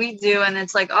than we do, and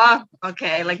it's like, oh,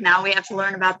 okay, like now we have to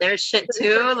learn about their shit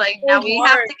too. Like now we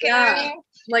have to carry.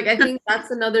 Like, I think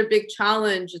that's another big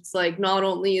challenge. It's like, not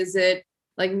only is it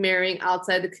like marrying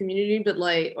outside the community, but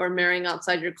like, or marrying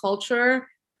outside your culture,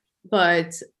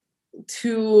 but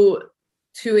two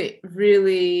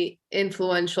really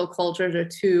influential cultures or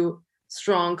two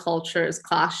strong cultures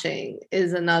clashing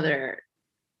is another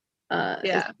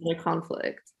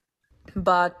conflict.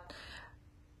 But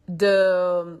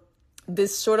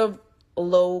this sort of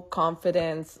low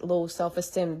confidence, low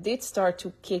self-esteem did start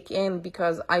to kick in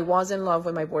because I was in love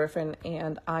with my boyfriend,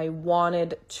 and I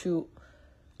wanted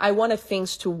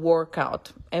things to work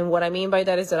out. And what I mean by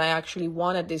that is that I actually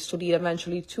wanted this to lead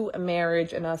eventually to a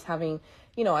marriage, and us having,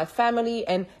 a family,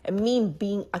 and me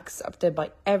being accepted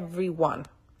by everyone.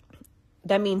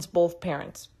 That means both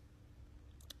parents.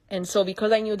 And so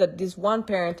because I knew that this one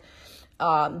parent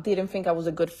didn't think I was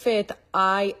a good fit,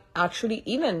 I actually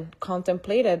even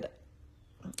contemplated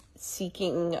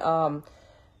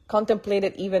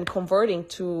even converting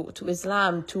to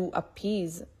Islam to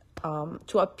appease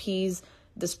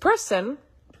this person,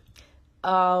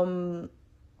 while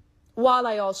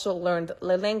I also learned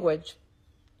the language.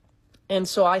 And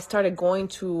so I started going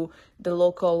to the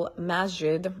local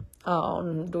masjid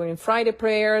during Friday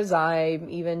prayers. I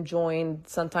even joined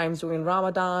sometimes during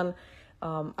Ramadan.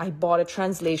 I bought a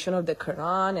translation of the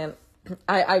Quran, and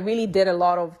I really did a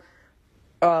lot of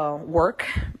work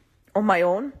on my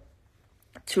own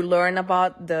to learn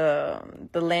about the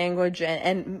language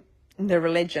and the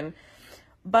religion.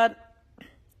 But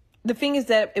the thing is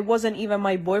that it wasn't even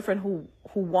my boyfriend who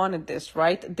wanted this,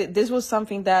 right? This was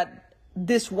something that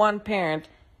this one parent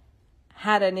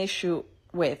had an issue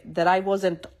with, that I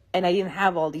wasn't, and I didn't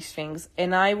have all these things.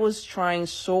 And I was trying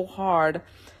so hard,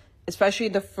 especially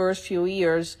the first few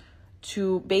years,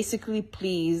 to basically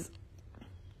please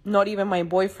not even my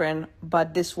boyfriend,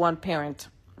 but this one parent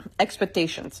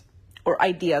expectations or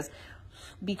ideas,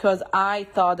 because I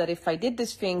thought that if I did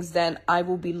these things, then I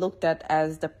will be looked at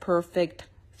as the perfect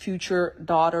future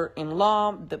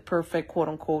daughter-in-law, the perfect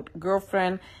quote-unquote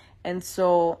girlfriend. And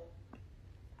so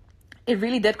it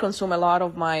really did consume a lot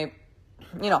of my,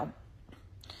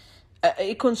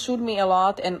 it consumed me a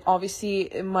lot. And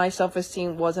obviously my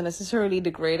self-esteem wasn't necessarily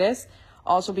the greatest.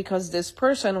 Also because this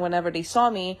person, whenever they saw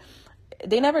me,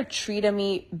 they never treated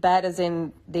me bad, as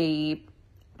in they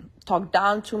talked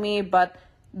down to me, but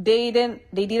they didn't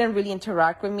really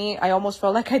interact with me. I almost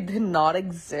felt like I did not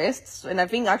exist. And I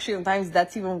think actually sometimes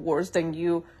that's even worse than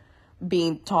you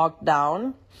being talked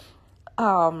down.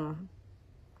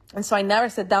 And so I never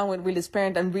sat down with this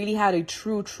parent and really had a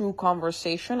true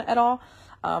conversation at all.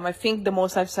 I think the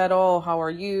most I've said, oh, how are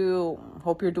you?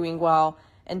 Hope you're doing well.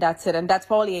 And that's it. And that's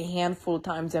probably a handful of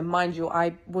times. And mind you,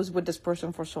 I was with this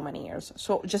person for so many years.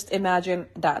 So just imagine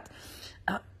that.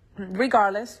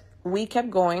 Regardless, we kept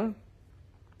going.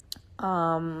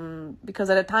 because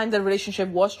at the time the relationship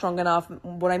was strong enough.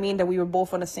 What I mean that we were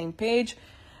both on the same page.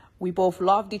 We both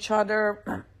loved each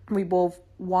other. We both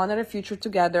wanted a future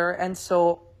together. And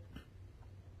so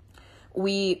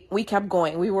we kept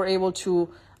going. We were able to,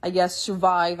 I guess,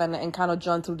 survive and kind of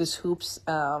jump through these hoops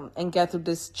and get through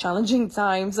these challenging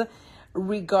times,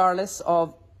 regardless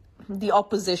of the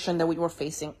opposition that we were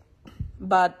facing.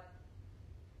 But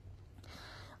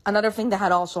another thing that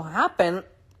had also happened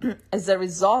as a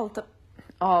result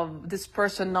of this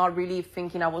person not really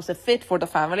thinking I was a fit for the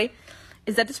family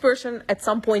is that this person at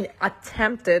some point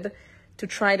attempted to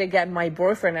try to get my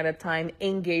boyfriend at the time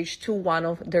engaged to one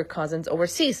of their cousins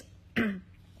overseas.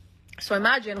 So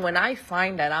imagine when I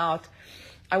find that out,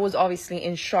 I was obviously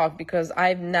in shock because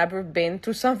I've never been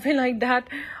through something like that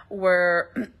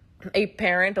where a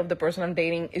parent of the person I'm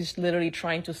dating is literally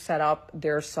trying to set up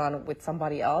their son with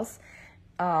somebody else.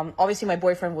 Obviously, my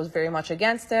boyfriend was very much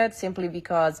against it simply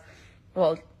because,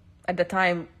 well, at the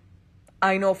time,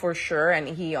 I know for sure, and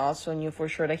he also knew for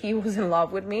sure that he was in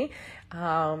love with me.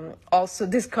 Also,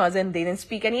 this cousin didn't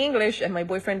speak any English, and my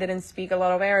boyfriend didn't speak a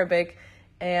lot of Arabic.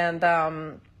 And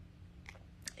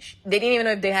they didn't even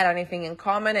know if they had anything in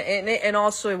common. And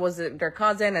also, it was their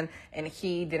cousin, and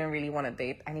he didn't really want to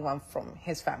date anyone from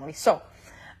his family. So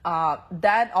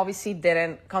that obviously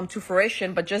didn't come to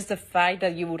fruition, but just the fact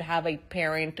that you would have a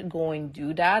parent go and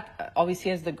do that,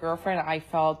 obviously as the girlfriend, I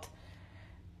felt,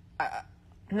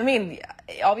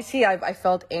 obviously I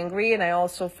felt angry, and I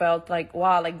also felt like,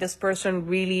 wow, like this person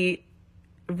really,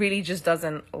 really just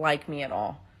doesn't like me at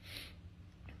all.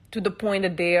 To the point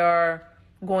that they are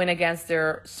going against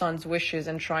their son's wishes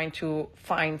and trying to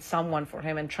find someone for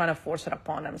him and trying to force it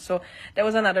upon him. So that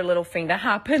was another little thing that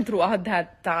happened throughout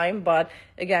that time. But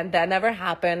again, that never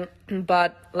happened.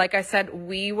 But like I said,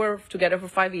 we were together for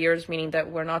 5 years, meaning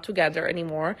that we're not together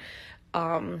anymore.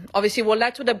 Obviously, what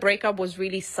led to the breakup was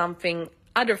really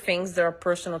other things that are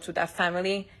personal to that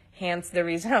family. Hence the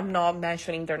reason I'm not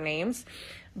mentioning their names.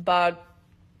 But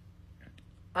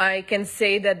I can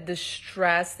say that the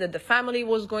stress that the family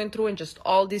was going through and just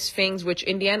all these things, which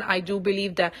in the end, I do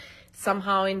believe that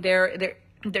somehow in there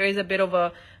is a bit of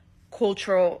a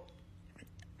cultural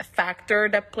factor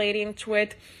that played into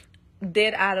it,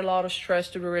 did add a lot of stress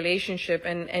to the relationship.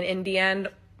 And in the end,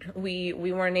 we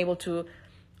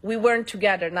weren't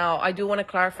together. Now, I do want to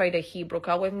clarify that he broke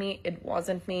up with me. It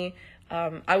wasn't me.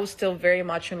 I was still very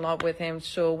much in love with him.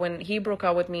 So when he broke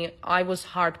up with me, I was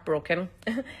heartbroken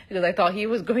because I thought he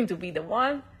was going to be the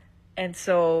one. And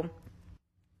so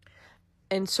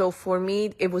for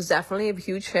me, it was definitely a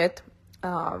huge hit.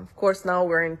 Of course, now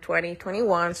we're in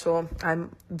 2021, so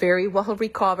I'm very well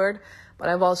recovered. But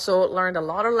I've also learned a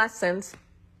lot of lessons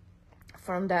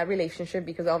from that relationship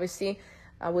because obviously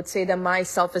I would say that my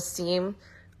self-esteem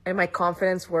and my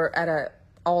confidence were at an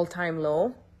all-time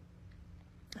low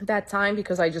that time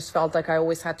because I just felt like I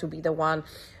always had to be the one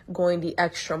going the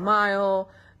extra mile,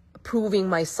 proving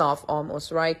myself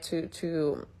almost, right?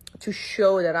 To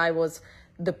show that I was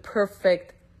the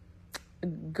perfect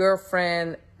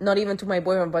girlfriend, not even to my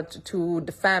boyfriend, but to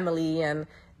the family and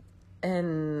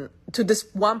to this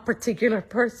one particular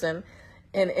person.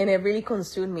 And it really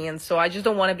consumed me. And so I just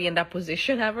don't want to be in that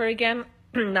position ever again.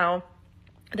 Now,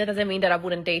 that doesn't mean that I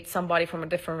wouldn't date somebody from a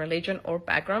different religion or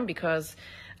background because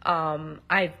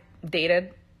I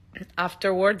dated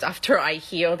afterwards, after I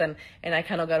healed and I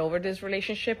kind of got over this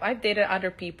relationship. I've dated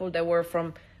other people that were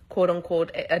from quote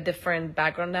unquote a different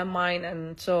background than mine.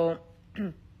 And so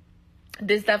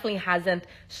this definitely hasn't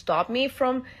stopped me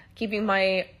from keeping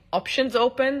my options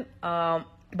open.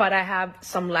 But I have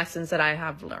some lessons that I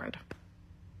have learned.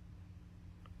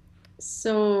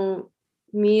 So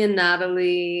me and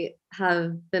Natalie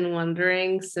have been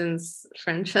wondering since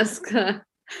Francesca,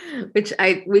 which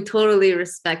we totally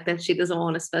respect that she doesn't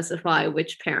want to specify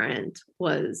which parent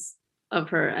was of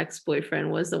her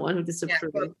ex-boyfriend was the one who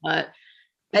disapproved. Yeah, but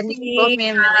I think both me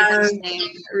and Millie have the same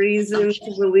reason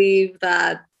to believe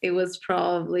that it was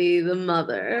probably the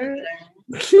mother.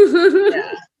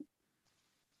 Yeah.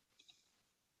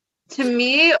 To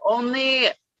me, only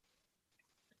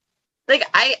like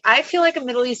I feel like a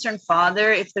Middle Eastern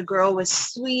father, if the girl was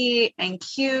sweet and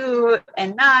cute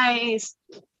and nice,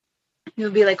 he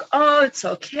would be like, oh, it's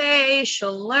okay,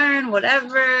 she'll learn,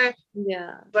 whatever.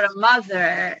 Yeah. But a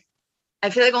mother, I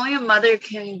feel like only a mother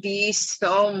can be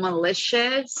so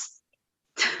malicious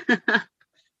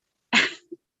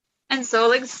and so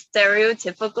like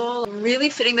stereotypical, really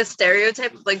fitting the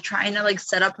stereotype of like trying to like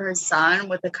set up her son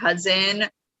with a cousin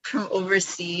from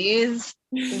overseas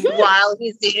while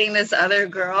he's dating this other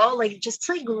girl, like just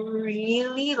to like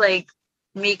really like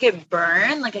make it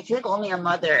burn. Like I feel like only a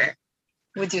mother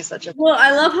would do such a Well,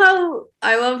 I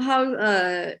love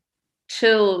how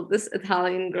chill this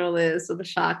Italian girl is with the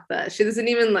fact that she doesn't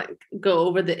even like go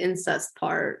over the incest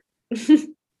part.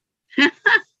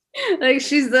 Like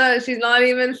she's not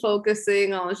even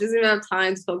focusing on, she doesn't even have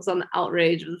time to focus on the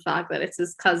outrage of the fact that it's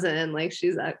his cousin. Like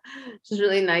she's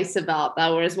really nice about that,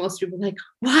 whereas most people are like,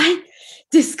 what,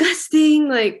 disgusting,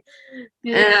 like,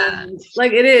 Yeah. and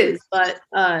like it is, but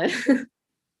I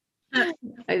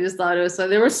just thought it was so,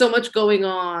 there was so much going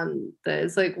on that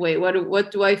it's like, wait,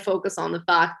 what do I focus on? The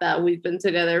fact that we've been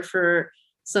together for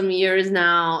some years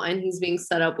now and he's being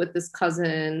set up with this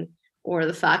cousin, or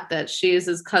the fact that she is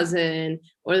his cousin,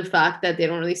 or the fact that they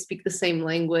don't really speak the same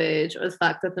language, or the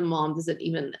fact that the mom doesn't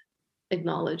even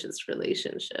acknowledge this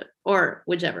relationship, or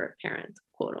whichever parent,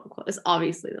 quote unquote. It's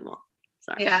obviously the mom.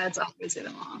 Sorry. Yeah, it's obviously the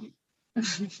mom.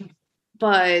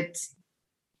 But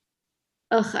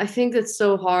I think it's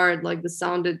so hard. Like, this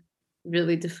sounded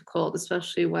really difficult,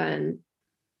 especially when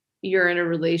you're in a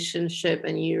relationship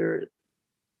and you're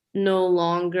no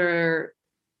longer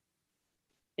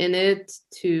in it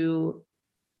to,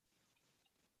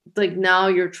 like, now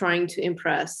you're trying to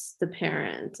impress the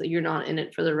parent. You're not in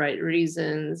it for the right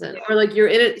reasons, and or like you're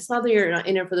in it, it's not that you're not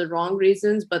in it for the wrong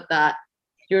reasons, but that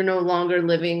you're no longer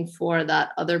living for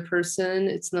that other person.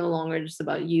 It's no longer just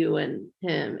about you and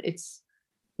him. It's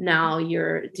now do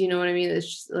you know what I mean? It's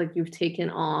just like you've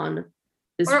taken on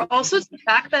this. Or also the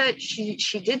fact that she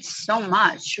did so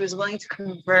much. She was willing to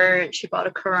convert. She bought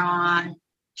a Quran.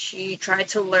 She tried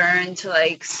to learn to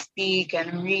like speak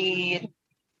and read.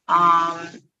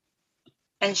 And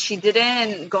she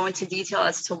didn't go into detail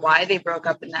as to why they broke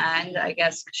up in the end. I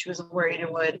guess she was worried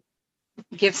it would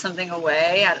give something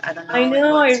away. I don't know. I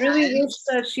know. I really wish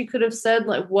that she could have said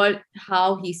like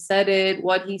how he said it,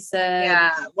 what he said.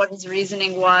 Yeah, what his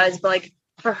reasoning was. But like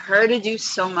for her to do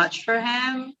so much for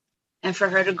him, and for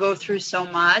her to go through so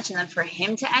much, and then for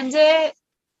him to end it,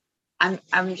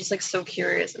 I'm just like so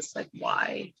curious. It's like,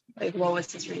 why? Like, what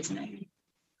was his reasoning?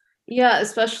 Yeah,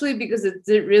 especially because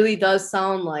it really does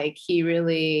sound like he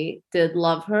really did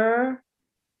love her.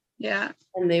 Yeah.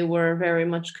 And they were very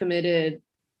much committed.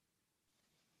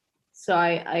 So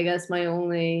I guess my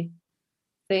only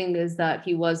thing is that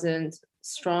he wasn't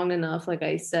strong enough, like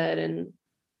I said, in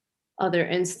other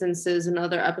instances and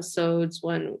other episodes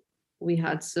when we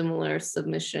had similar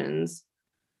submissions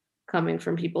coming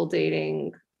from people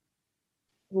dating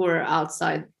who are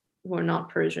outside, who are not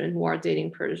Persian, who are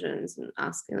dating Persians, and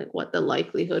asking like what the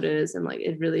likelihood is. And like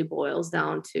it really boils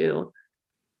down to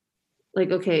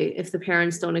like, okay, if the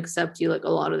parents don't accept you, like a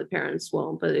lot of the parents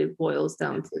won't, but it boils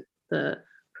down to the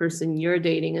person you're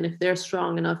dating, and if they're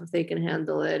strong enough, if they can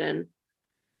handle it. And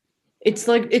it's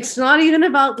like, it's not even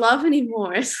about love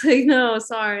anymore. It's like, no,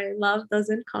 sorry, love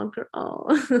doesn't conquer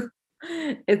all.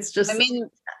 It's just, I mean,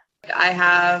 I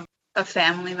have a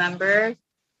family member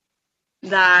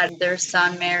that their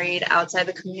son married outside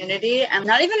the community, and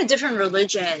not even a different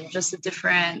religion, just a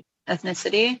different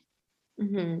ethnicity.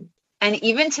 mm-hmm. And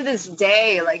even to this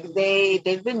day, like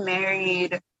they've been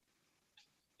married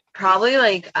probably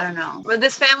like, I don't know, but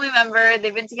this family member,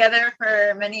 they've been together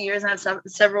for many years and have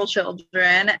several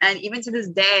children. And even to this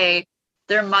day,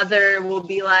 their mother will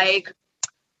be like,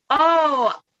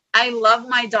 oh, I love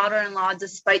my daughter-in-law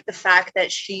despite the fact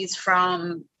that she's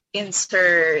from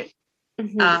insert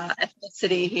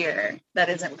ethnicity here that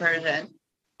isn't Persian.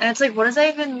 And it's like, what does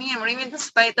that even mean? What do you mean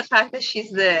despite the fact that she's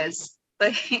this?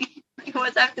 Like,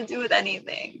 what's that have to do with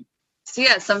anything? So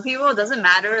yeah, some people, it doesn't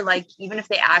matter, like even if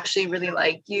they actually really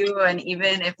like you, and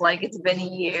even if like it's been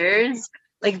years,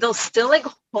 like they'll still like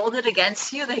hold it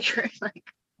against you that you're like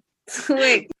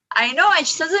Wait. I know, I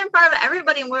said it in front of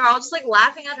everybody and we were all just like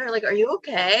laughing at her like, are you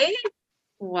okay?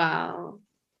 Wow.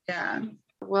 Yeah.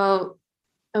 Well,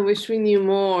 I wish we knew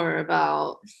more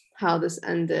about how this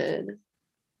ended,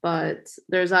 but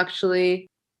there's actually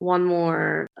one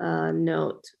more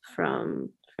note from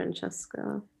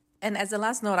Francesca. And as a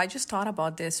last note, I just thought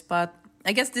about this, but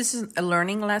I guess this is a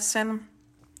learning lesson.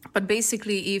 But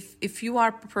basically, if you are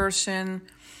a person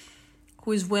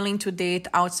who is willing to date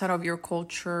outside of your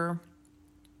culture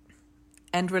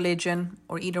and religion,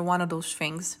 or either one of those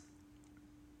things,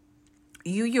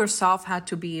 you yourself had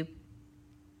to be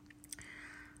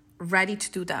ready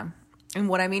to do that. And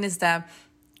what I mean is that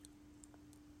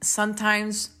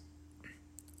sometimes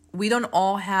we don't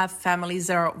all have families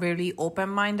that are really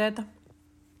open-minded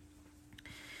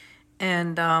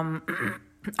and are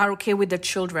okay with their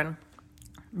children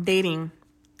dating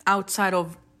outside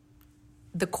of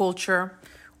the culture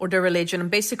or the religion,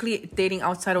 and basically dating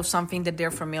outside of something that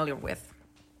they're familiar with.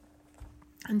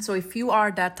 And so if you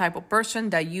are that type of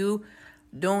person that you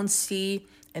don't see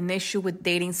an issue with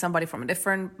dating somebody from a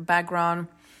different background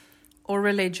or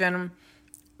religion,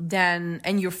 then,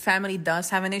 and your family does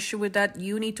have an issue with that,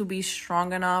 you need to be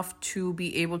strong enough to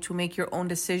be able to make your own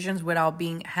decisions without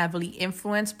being heavily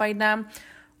influenced by them.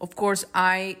 Of course,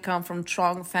 I come from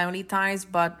strong family ties,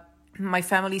 but my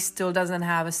family still doesn't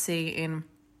have a say in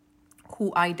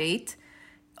who I date.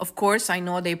 Of course, I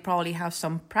know they probably have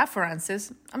some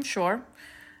preferences, I'm sure.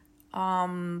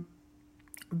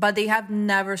 But they have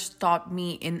never stopped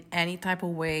me in any type of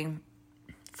way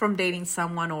from dating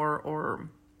someone or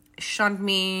shunned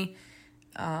me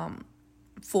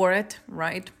for it,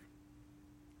 right?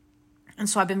 And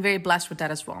so I've been very blessed with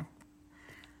that as well.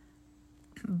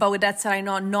 But with that said, I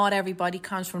know not everybody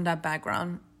comes from that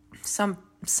background.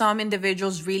 Some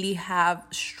individuals really have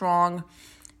strong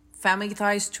family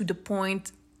ties to the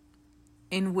point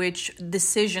in which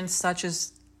decisions such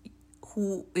as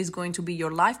who is going to be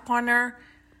your life partner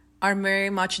are very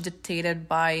much dictated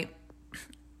by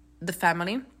the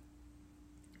family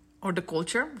or the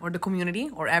culture or the community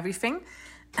or everything,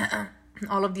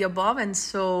 all of the above. And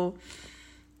so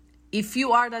if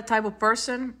you are that type of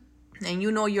person and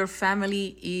you know your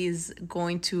family is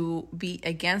going to be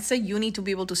against it, you need to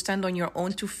be able to stand on your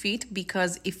own 2 feet,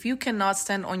 because if you cannot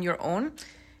stand on your own,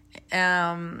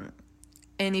 and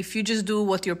if you just do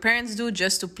what your parents do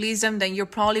just to please them, then you're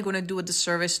probably going to do a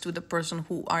disservice to the person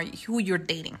who you're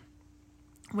dating.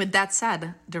 With that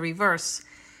said, the reverse.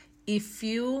 If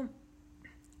you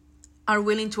are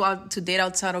willing to date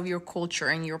outside of your culture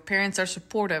and your parents are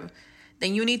supportive,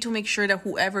 then you need to make sure that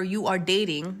whoever you are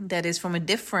dating that is from a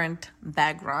different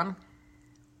background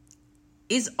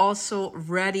is also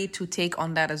ready to take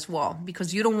on that as well.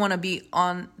 Because you don't want to be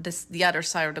on the other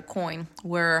side of the coin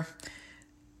where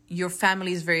your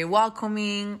family is very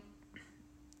welcoming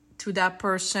to that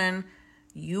person.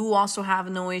 You also have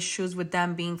no issues with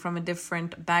them being from a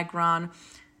different background,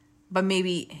 but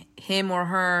maybe him or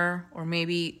her, or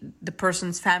maybe the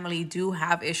person's family do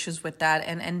have issues with that.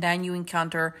 And then you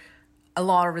encounter a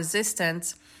lot of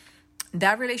resistance.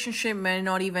 That relationship may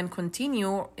not even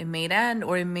continue. It may end,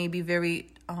 or it may be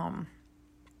very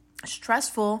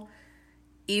stressful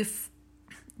if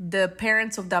the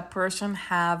parents of that person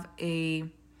have a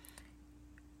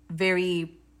big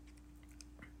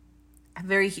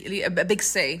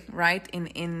say, right,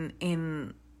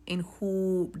 in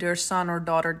who their son or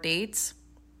daughter dates.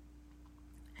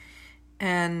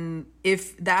 And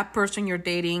if that person you're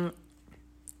dating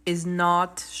is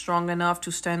not strong enough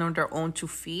to stand on their own 2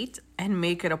 feet and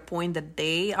make it a point that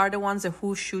they are the ones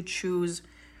who should choose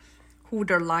who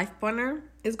their life partner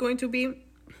is going to be,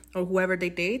 or whoever they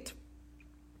date,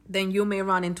 then you may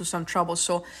run into some trouble.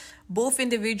 So both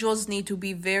individuals need to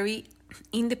be very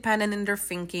independent in their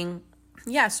thinking.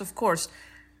 Yes, of course,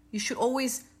 you should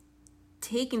always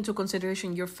take into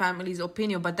consideration your family's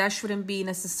opinion, but that shouldn't be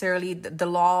necessarily the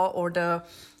law or the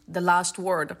last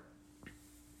word.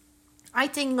 I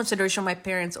take in consideration my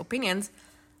parents' opinions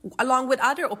along with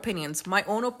other opinions, my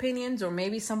own opinions or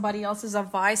maybe somebody else's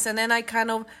advice, and then I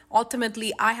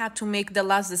ultimately had to make the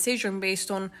last decision based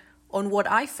on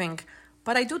what I think.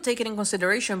 But I do take it in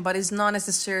consideration, but it's not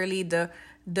necessarily the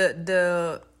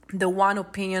one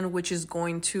opinion which is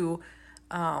going to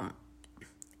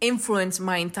influence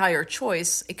my entire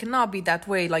choice. It cannot be that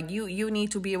way. Like you need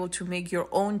to be able to make your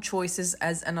own choices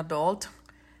as an adult,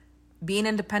 be an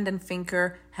independent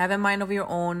thinker, have a mind of your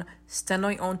own, stand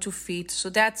on your own 2 feet.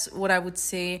 So that's what I would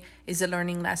say is a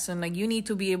learning lesson. Like you need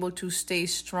to be able to stay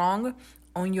strong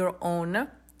on your own.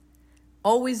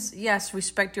 Always, yes,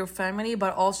 respect your family,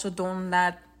 but also don't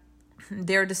let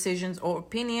their decisions or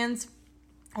opinions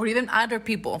or even other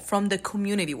people from the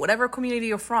community, whatever community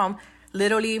you're from,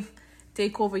 literally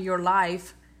take over your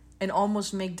life and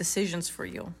almost make decisions for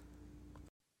you.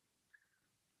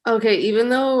 Okay, even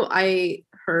though I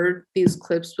heard these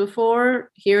clips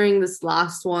before, hearing this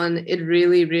last one, it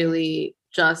really, really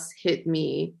just hit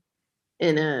me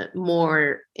in a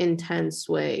more intense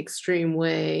way, extreme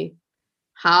way,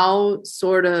 how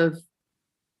sort of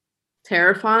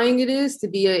terrifying it is to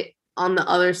be on the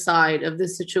other side of the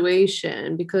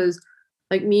situation. Because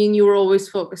like me and you were always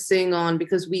focusing on,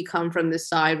 because we come from this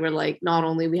side where like not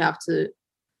only we have to,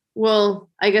 well,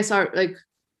 I guess our like,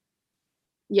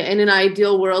 yeah, in an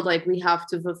ideal world, like we have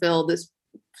to fulfill this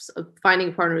finding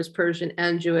a partner who's Persian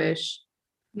and Jewish.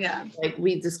 Yeah. Like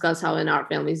we discuss how in our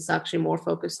families it's actually more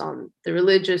focused on the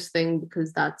religious thing,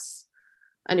 because that's,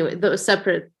 anyway, the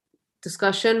separate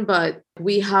discussion. But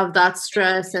we have that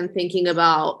stress and thinking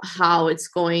about how it's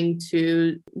going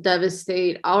to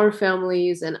devastate our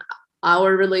families and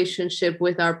our relationship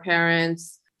with our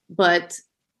parents. But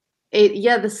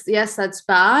yes, that's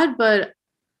bad, but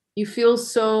you feel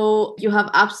so, you have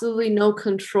absolutely no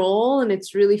control, and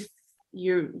it's really,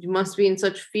 you must be in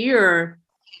such fear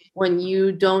when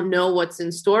you don't know what's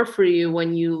in store for you,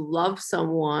 when you love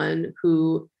someone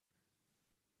who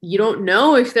you don't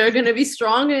know if they're going to be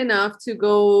strong enough to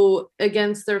go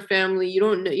against their family. You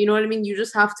don't know, you know what I mean? You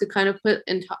just have to kind of put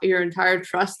your entire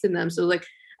trust in them. So like,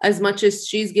 as much as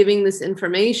she's giving this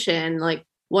information, like,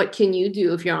 what can you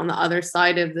do if you're on the other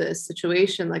side of this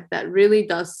situation? Like, that really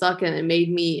does suck, and it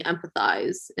made me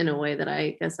empathize in a way that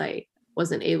I guess I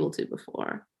wasn't able to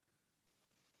before.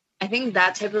 I think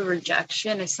that type of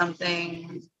rejection is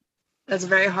something that's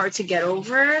very hard to get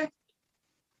over.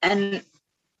 And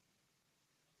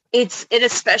it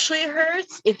especially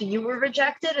hurts if you were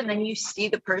rejected and then you see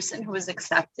the person who was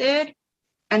accepted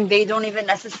and they don't even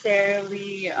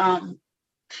necessarily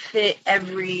fit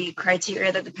every criteria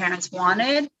that the parents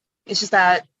wanted. It's just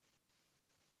that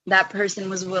that person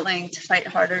was willing to fight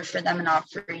harder for them and not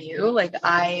for you. Like,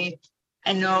 I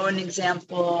know an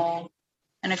example,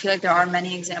 and I feel like there are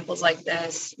many examples like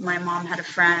this. My mom had a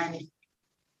friend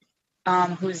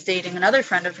who's dating another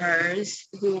friend of hers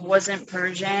who wasn't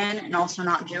Persian and also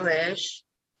not Jewish.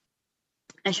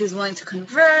 And she was willing to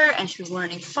convert, and she was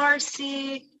learning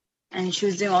Farsi, and she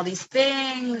was doing all these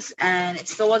things, and it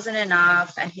still wasn't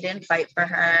enough. And he didn't fight for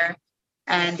her,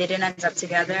 and they didn't end up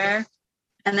together.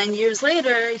 And then years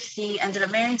later, he ended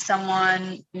up marrying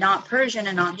someone not Persian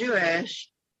and not Jewish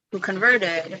who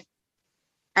converted.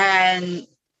 And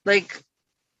like,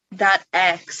 that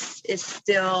ex is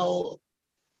still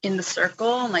in the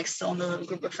circle and like still in the little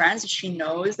group of friends. She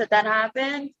knows that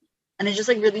happened. And it just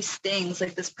like really stings.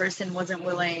 Like, this person wasn't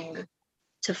willing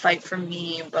to fight for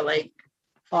me, but like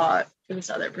fought for this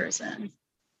other person.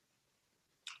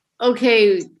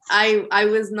 Okay, I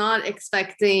was not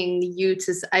expecting you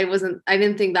to. I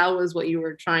didn't think that was what you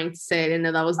were trying to say. I didn't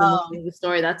know that was the movie of the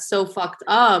story. That's so fucked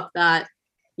up that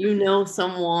you know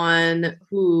someone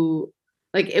who,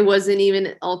 like, it wasn't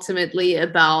even ultimately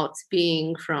about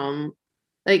being from,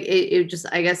 like, it just,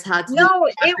 I guess, had to. No,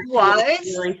 it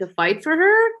was willing to fight for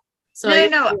her. So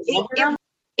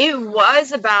it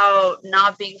was about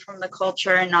not being from the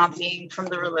culture and not being from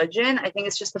the religion. I think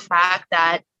it's just the fact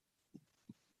that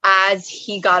as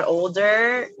he got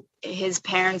older, his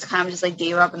parents kind of just like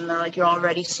gave up, and they're like, you're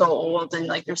already so old, and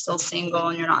like you're still single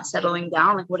and you're not settling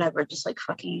down, like whatever, just like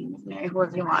fucking marry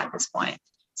whoever you want at this point.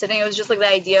 So I think it was just like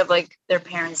the idea of like their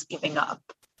parents giving up.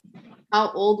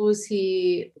 How old was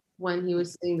he when he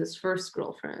was seeing this first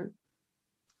girlfriend?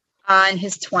 In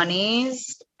his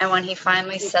 20s. And when he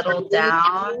finally settled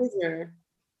down.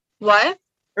 What?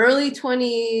 Early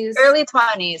 20s. Early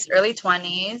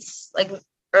 20s, like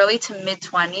early to mid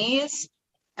 20s.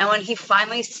 And when he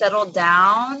finally settled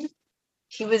down,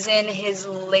 he was in his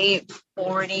late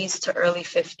 40s to early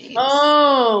 50s.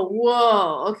 Oh,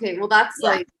 whoa. Okay, well, that's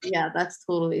that's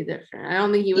totally different. I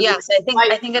don't think he was. Yes, I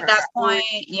think at that point,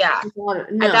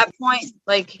 at that point,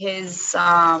 like his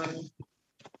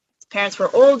parents were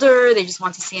older. They just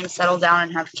want to see him settle down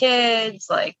and have kids.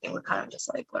 Like, they were kind of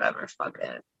just like, whatever, fuck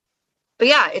it. But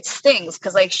yeah, it stings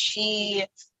because like she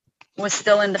was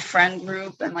still in the friend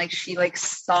group, and like she like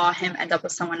saw him end up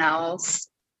with someone else,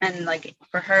 and like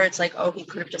for her it's like, oh, he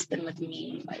could have just been with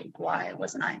me, like why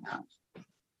wasn't I enough,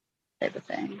 type of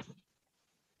thing.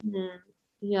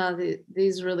 Yeah,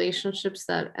 these relationships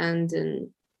that end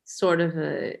in sort of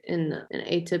in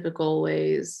atypical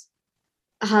ways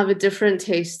have a different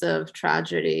taste of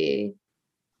tragedy,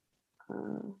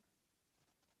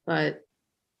 but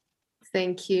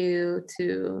thank you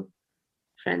to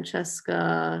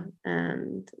Francesca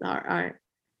and our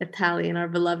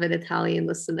beloved Italian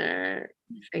listener.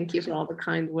 Thank you for all the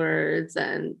kind words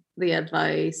and the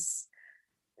advice,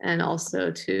 and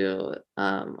also to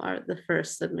the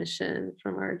first submission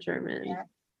from our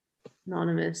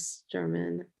anonymous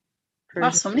German person.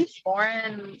 Oh, so many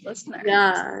foreign listeners.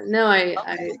 Yeah, no,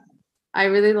 I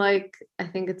really like. I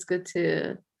think it's good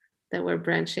that we're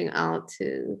branching out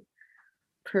to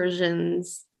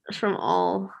Persians from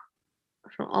all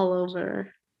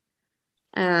over,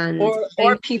 and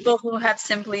or people who have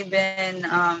simply been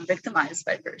victimized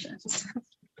by Persians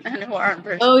and who aren't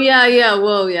Persians. Oh yeah,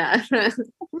 whoa, yeah.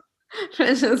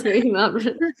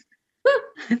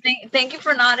 Thank you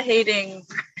for not hating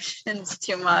Persians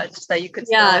too much, that you could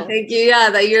thank you,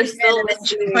 that you're still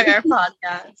enjoy our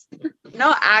podcast.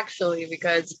 No, actually,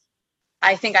 because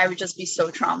I think I would just be so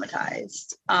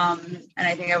traumatized, and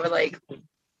I think I would like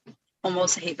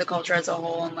almost hate the culture as a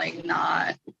whole and like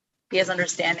not be as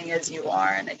understanding as you are.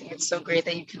 And I think it's so great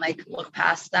that you can like look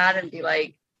past that and be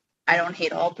like, I don't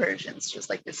hate all Persians, just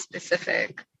like this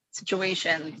specific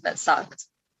situation that sucked.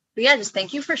 But yeah, just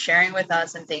thank you for sharing with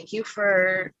us, and thank you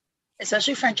for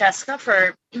especially Francesca,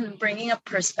 for bringing a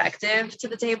perspective to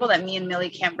the table that me and Millie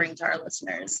can't bring to our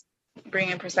listeners.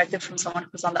 Bringing a perspective from someone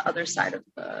who's on the other side of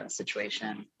the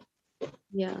situation.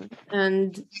 Yeah,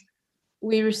 and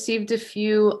we received a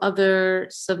few other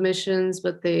submissions,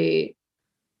 but we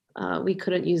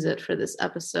couldn't use it for this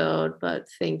episode. But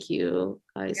thank you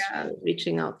guys for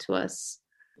reaching out to us.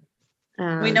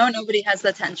 We know nobody has the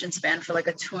attention span for like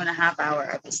a 2.5 hour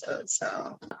episode,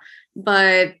 so.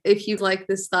 But if you like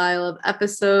this style of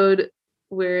episode,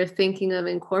 we're thinking of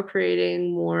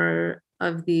incorporating more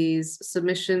of these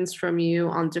submissions from you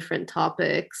on different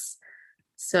topics.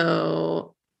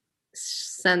 So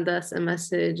send us a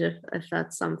message if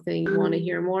that's something you want to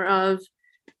hear more of.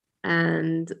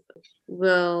 And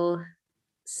we'll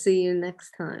see you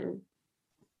next time.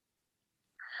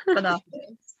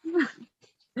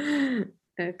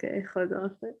 Okay,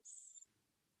 خداحافظ.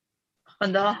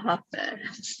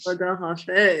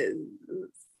 خداحافظ.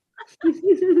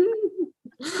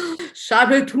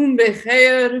 شبتون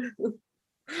بخیر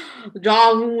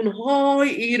جوان‌های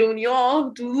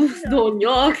ایرانیا دوست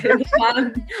دنیا که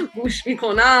من گوش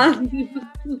میکنن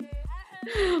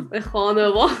به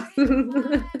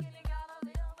خانواده.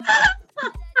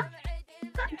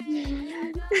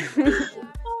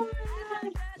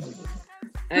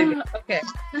 Okay.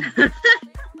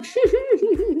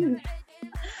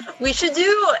 We should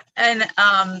do an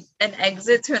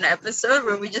exit to an episode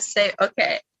where we just say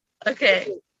okay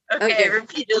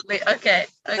repeatedly. Okay.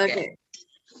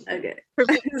 For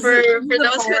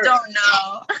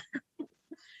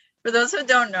those who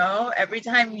don't know, every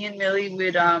time me and Millie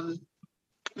would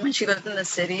when she lived in the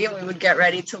city and we would get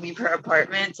ready to leave her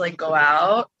apartment to like go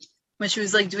out, when she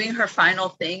was like doing her final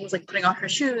things, like putting on her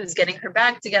shoes, getting her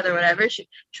bag together, whatever, she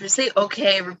would say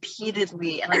okay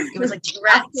repeatedly, and like it was like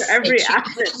Tourette's. After every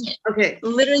accent. Okay.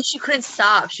 Literally, she couldn't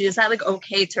stop. She just had like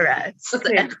okay Tourette's.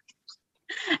 Okay. And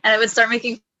I would start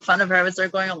making fun of her. I would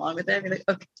start going along with it. I'd be like,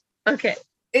 okay.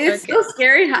 It's so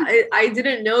scary how I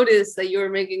didn't notice that you were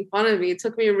making fun of me. It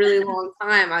took me a really long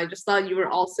time. I just thought you were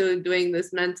also doing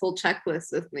this mental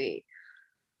checklist with me.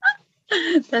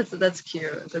 That's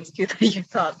cute. That's cute that you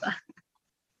thought that.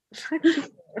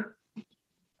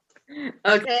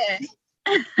 Okay.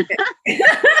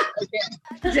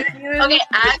 Okay,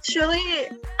 actually,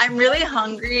 I'm really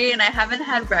hungry and I haven't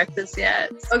had breakfast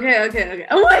yet. Okay.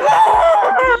 Oh my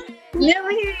god!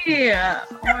 Millie! Oh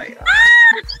my god.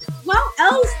 How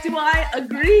else do I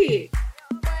agree?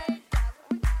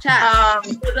 Chash.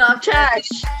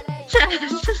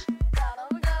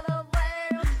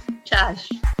 Chash.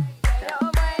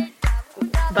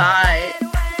 Bye.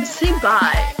 Say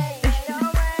bye.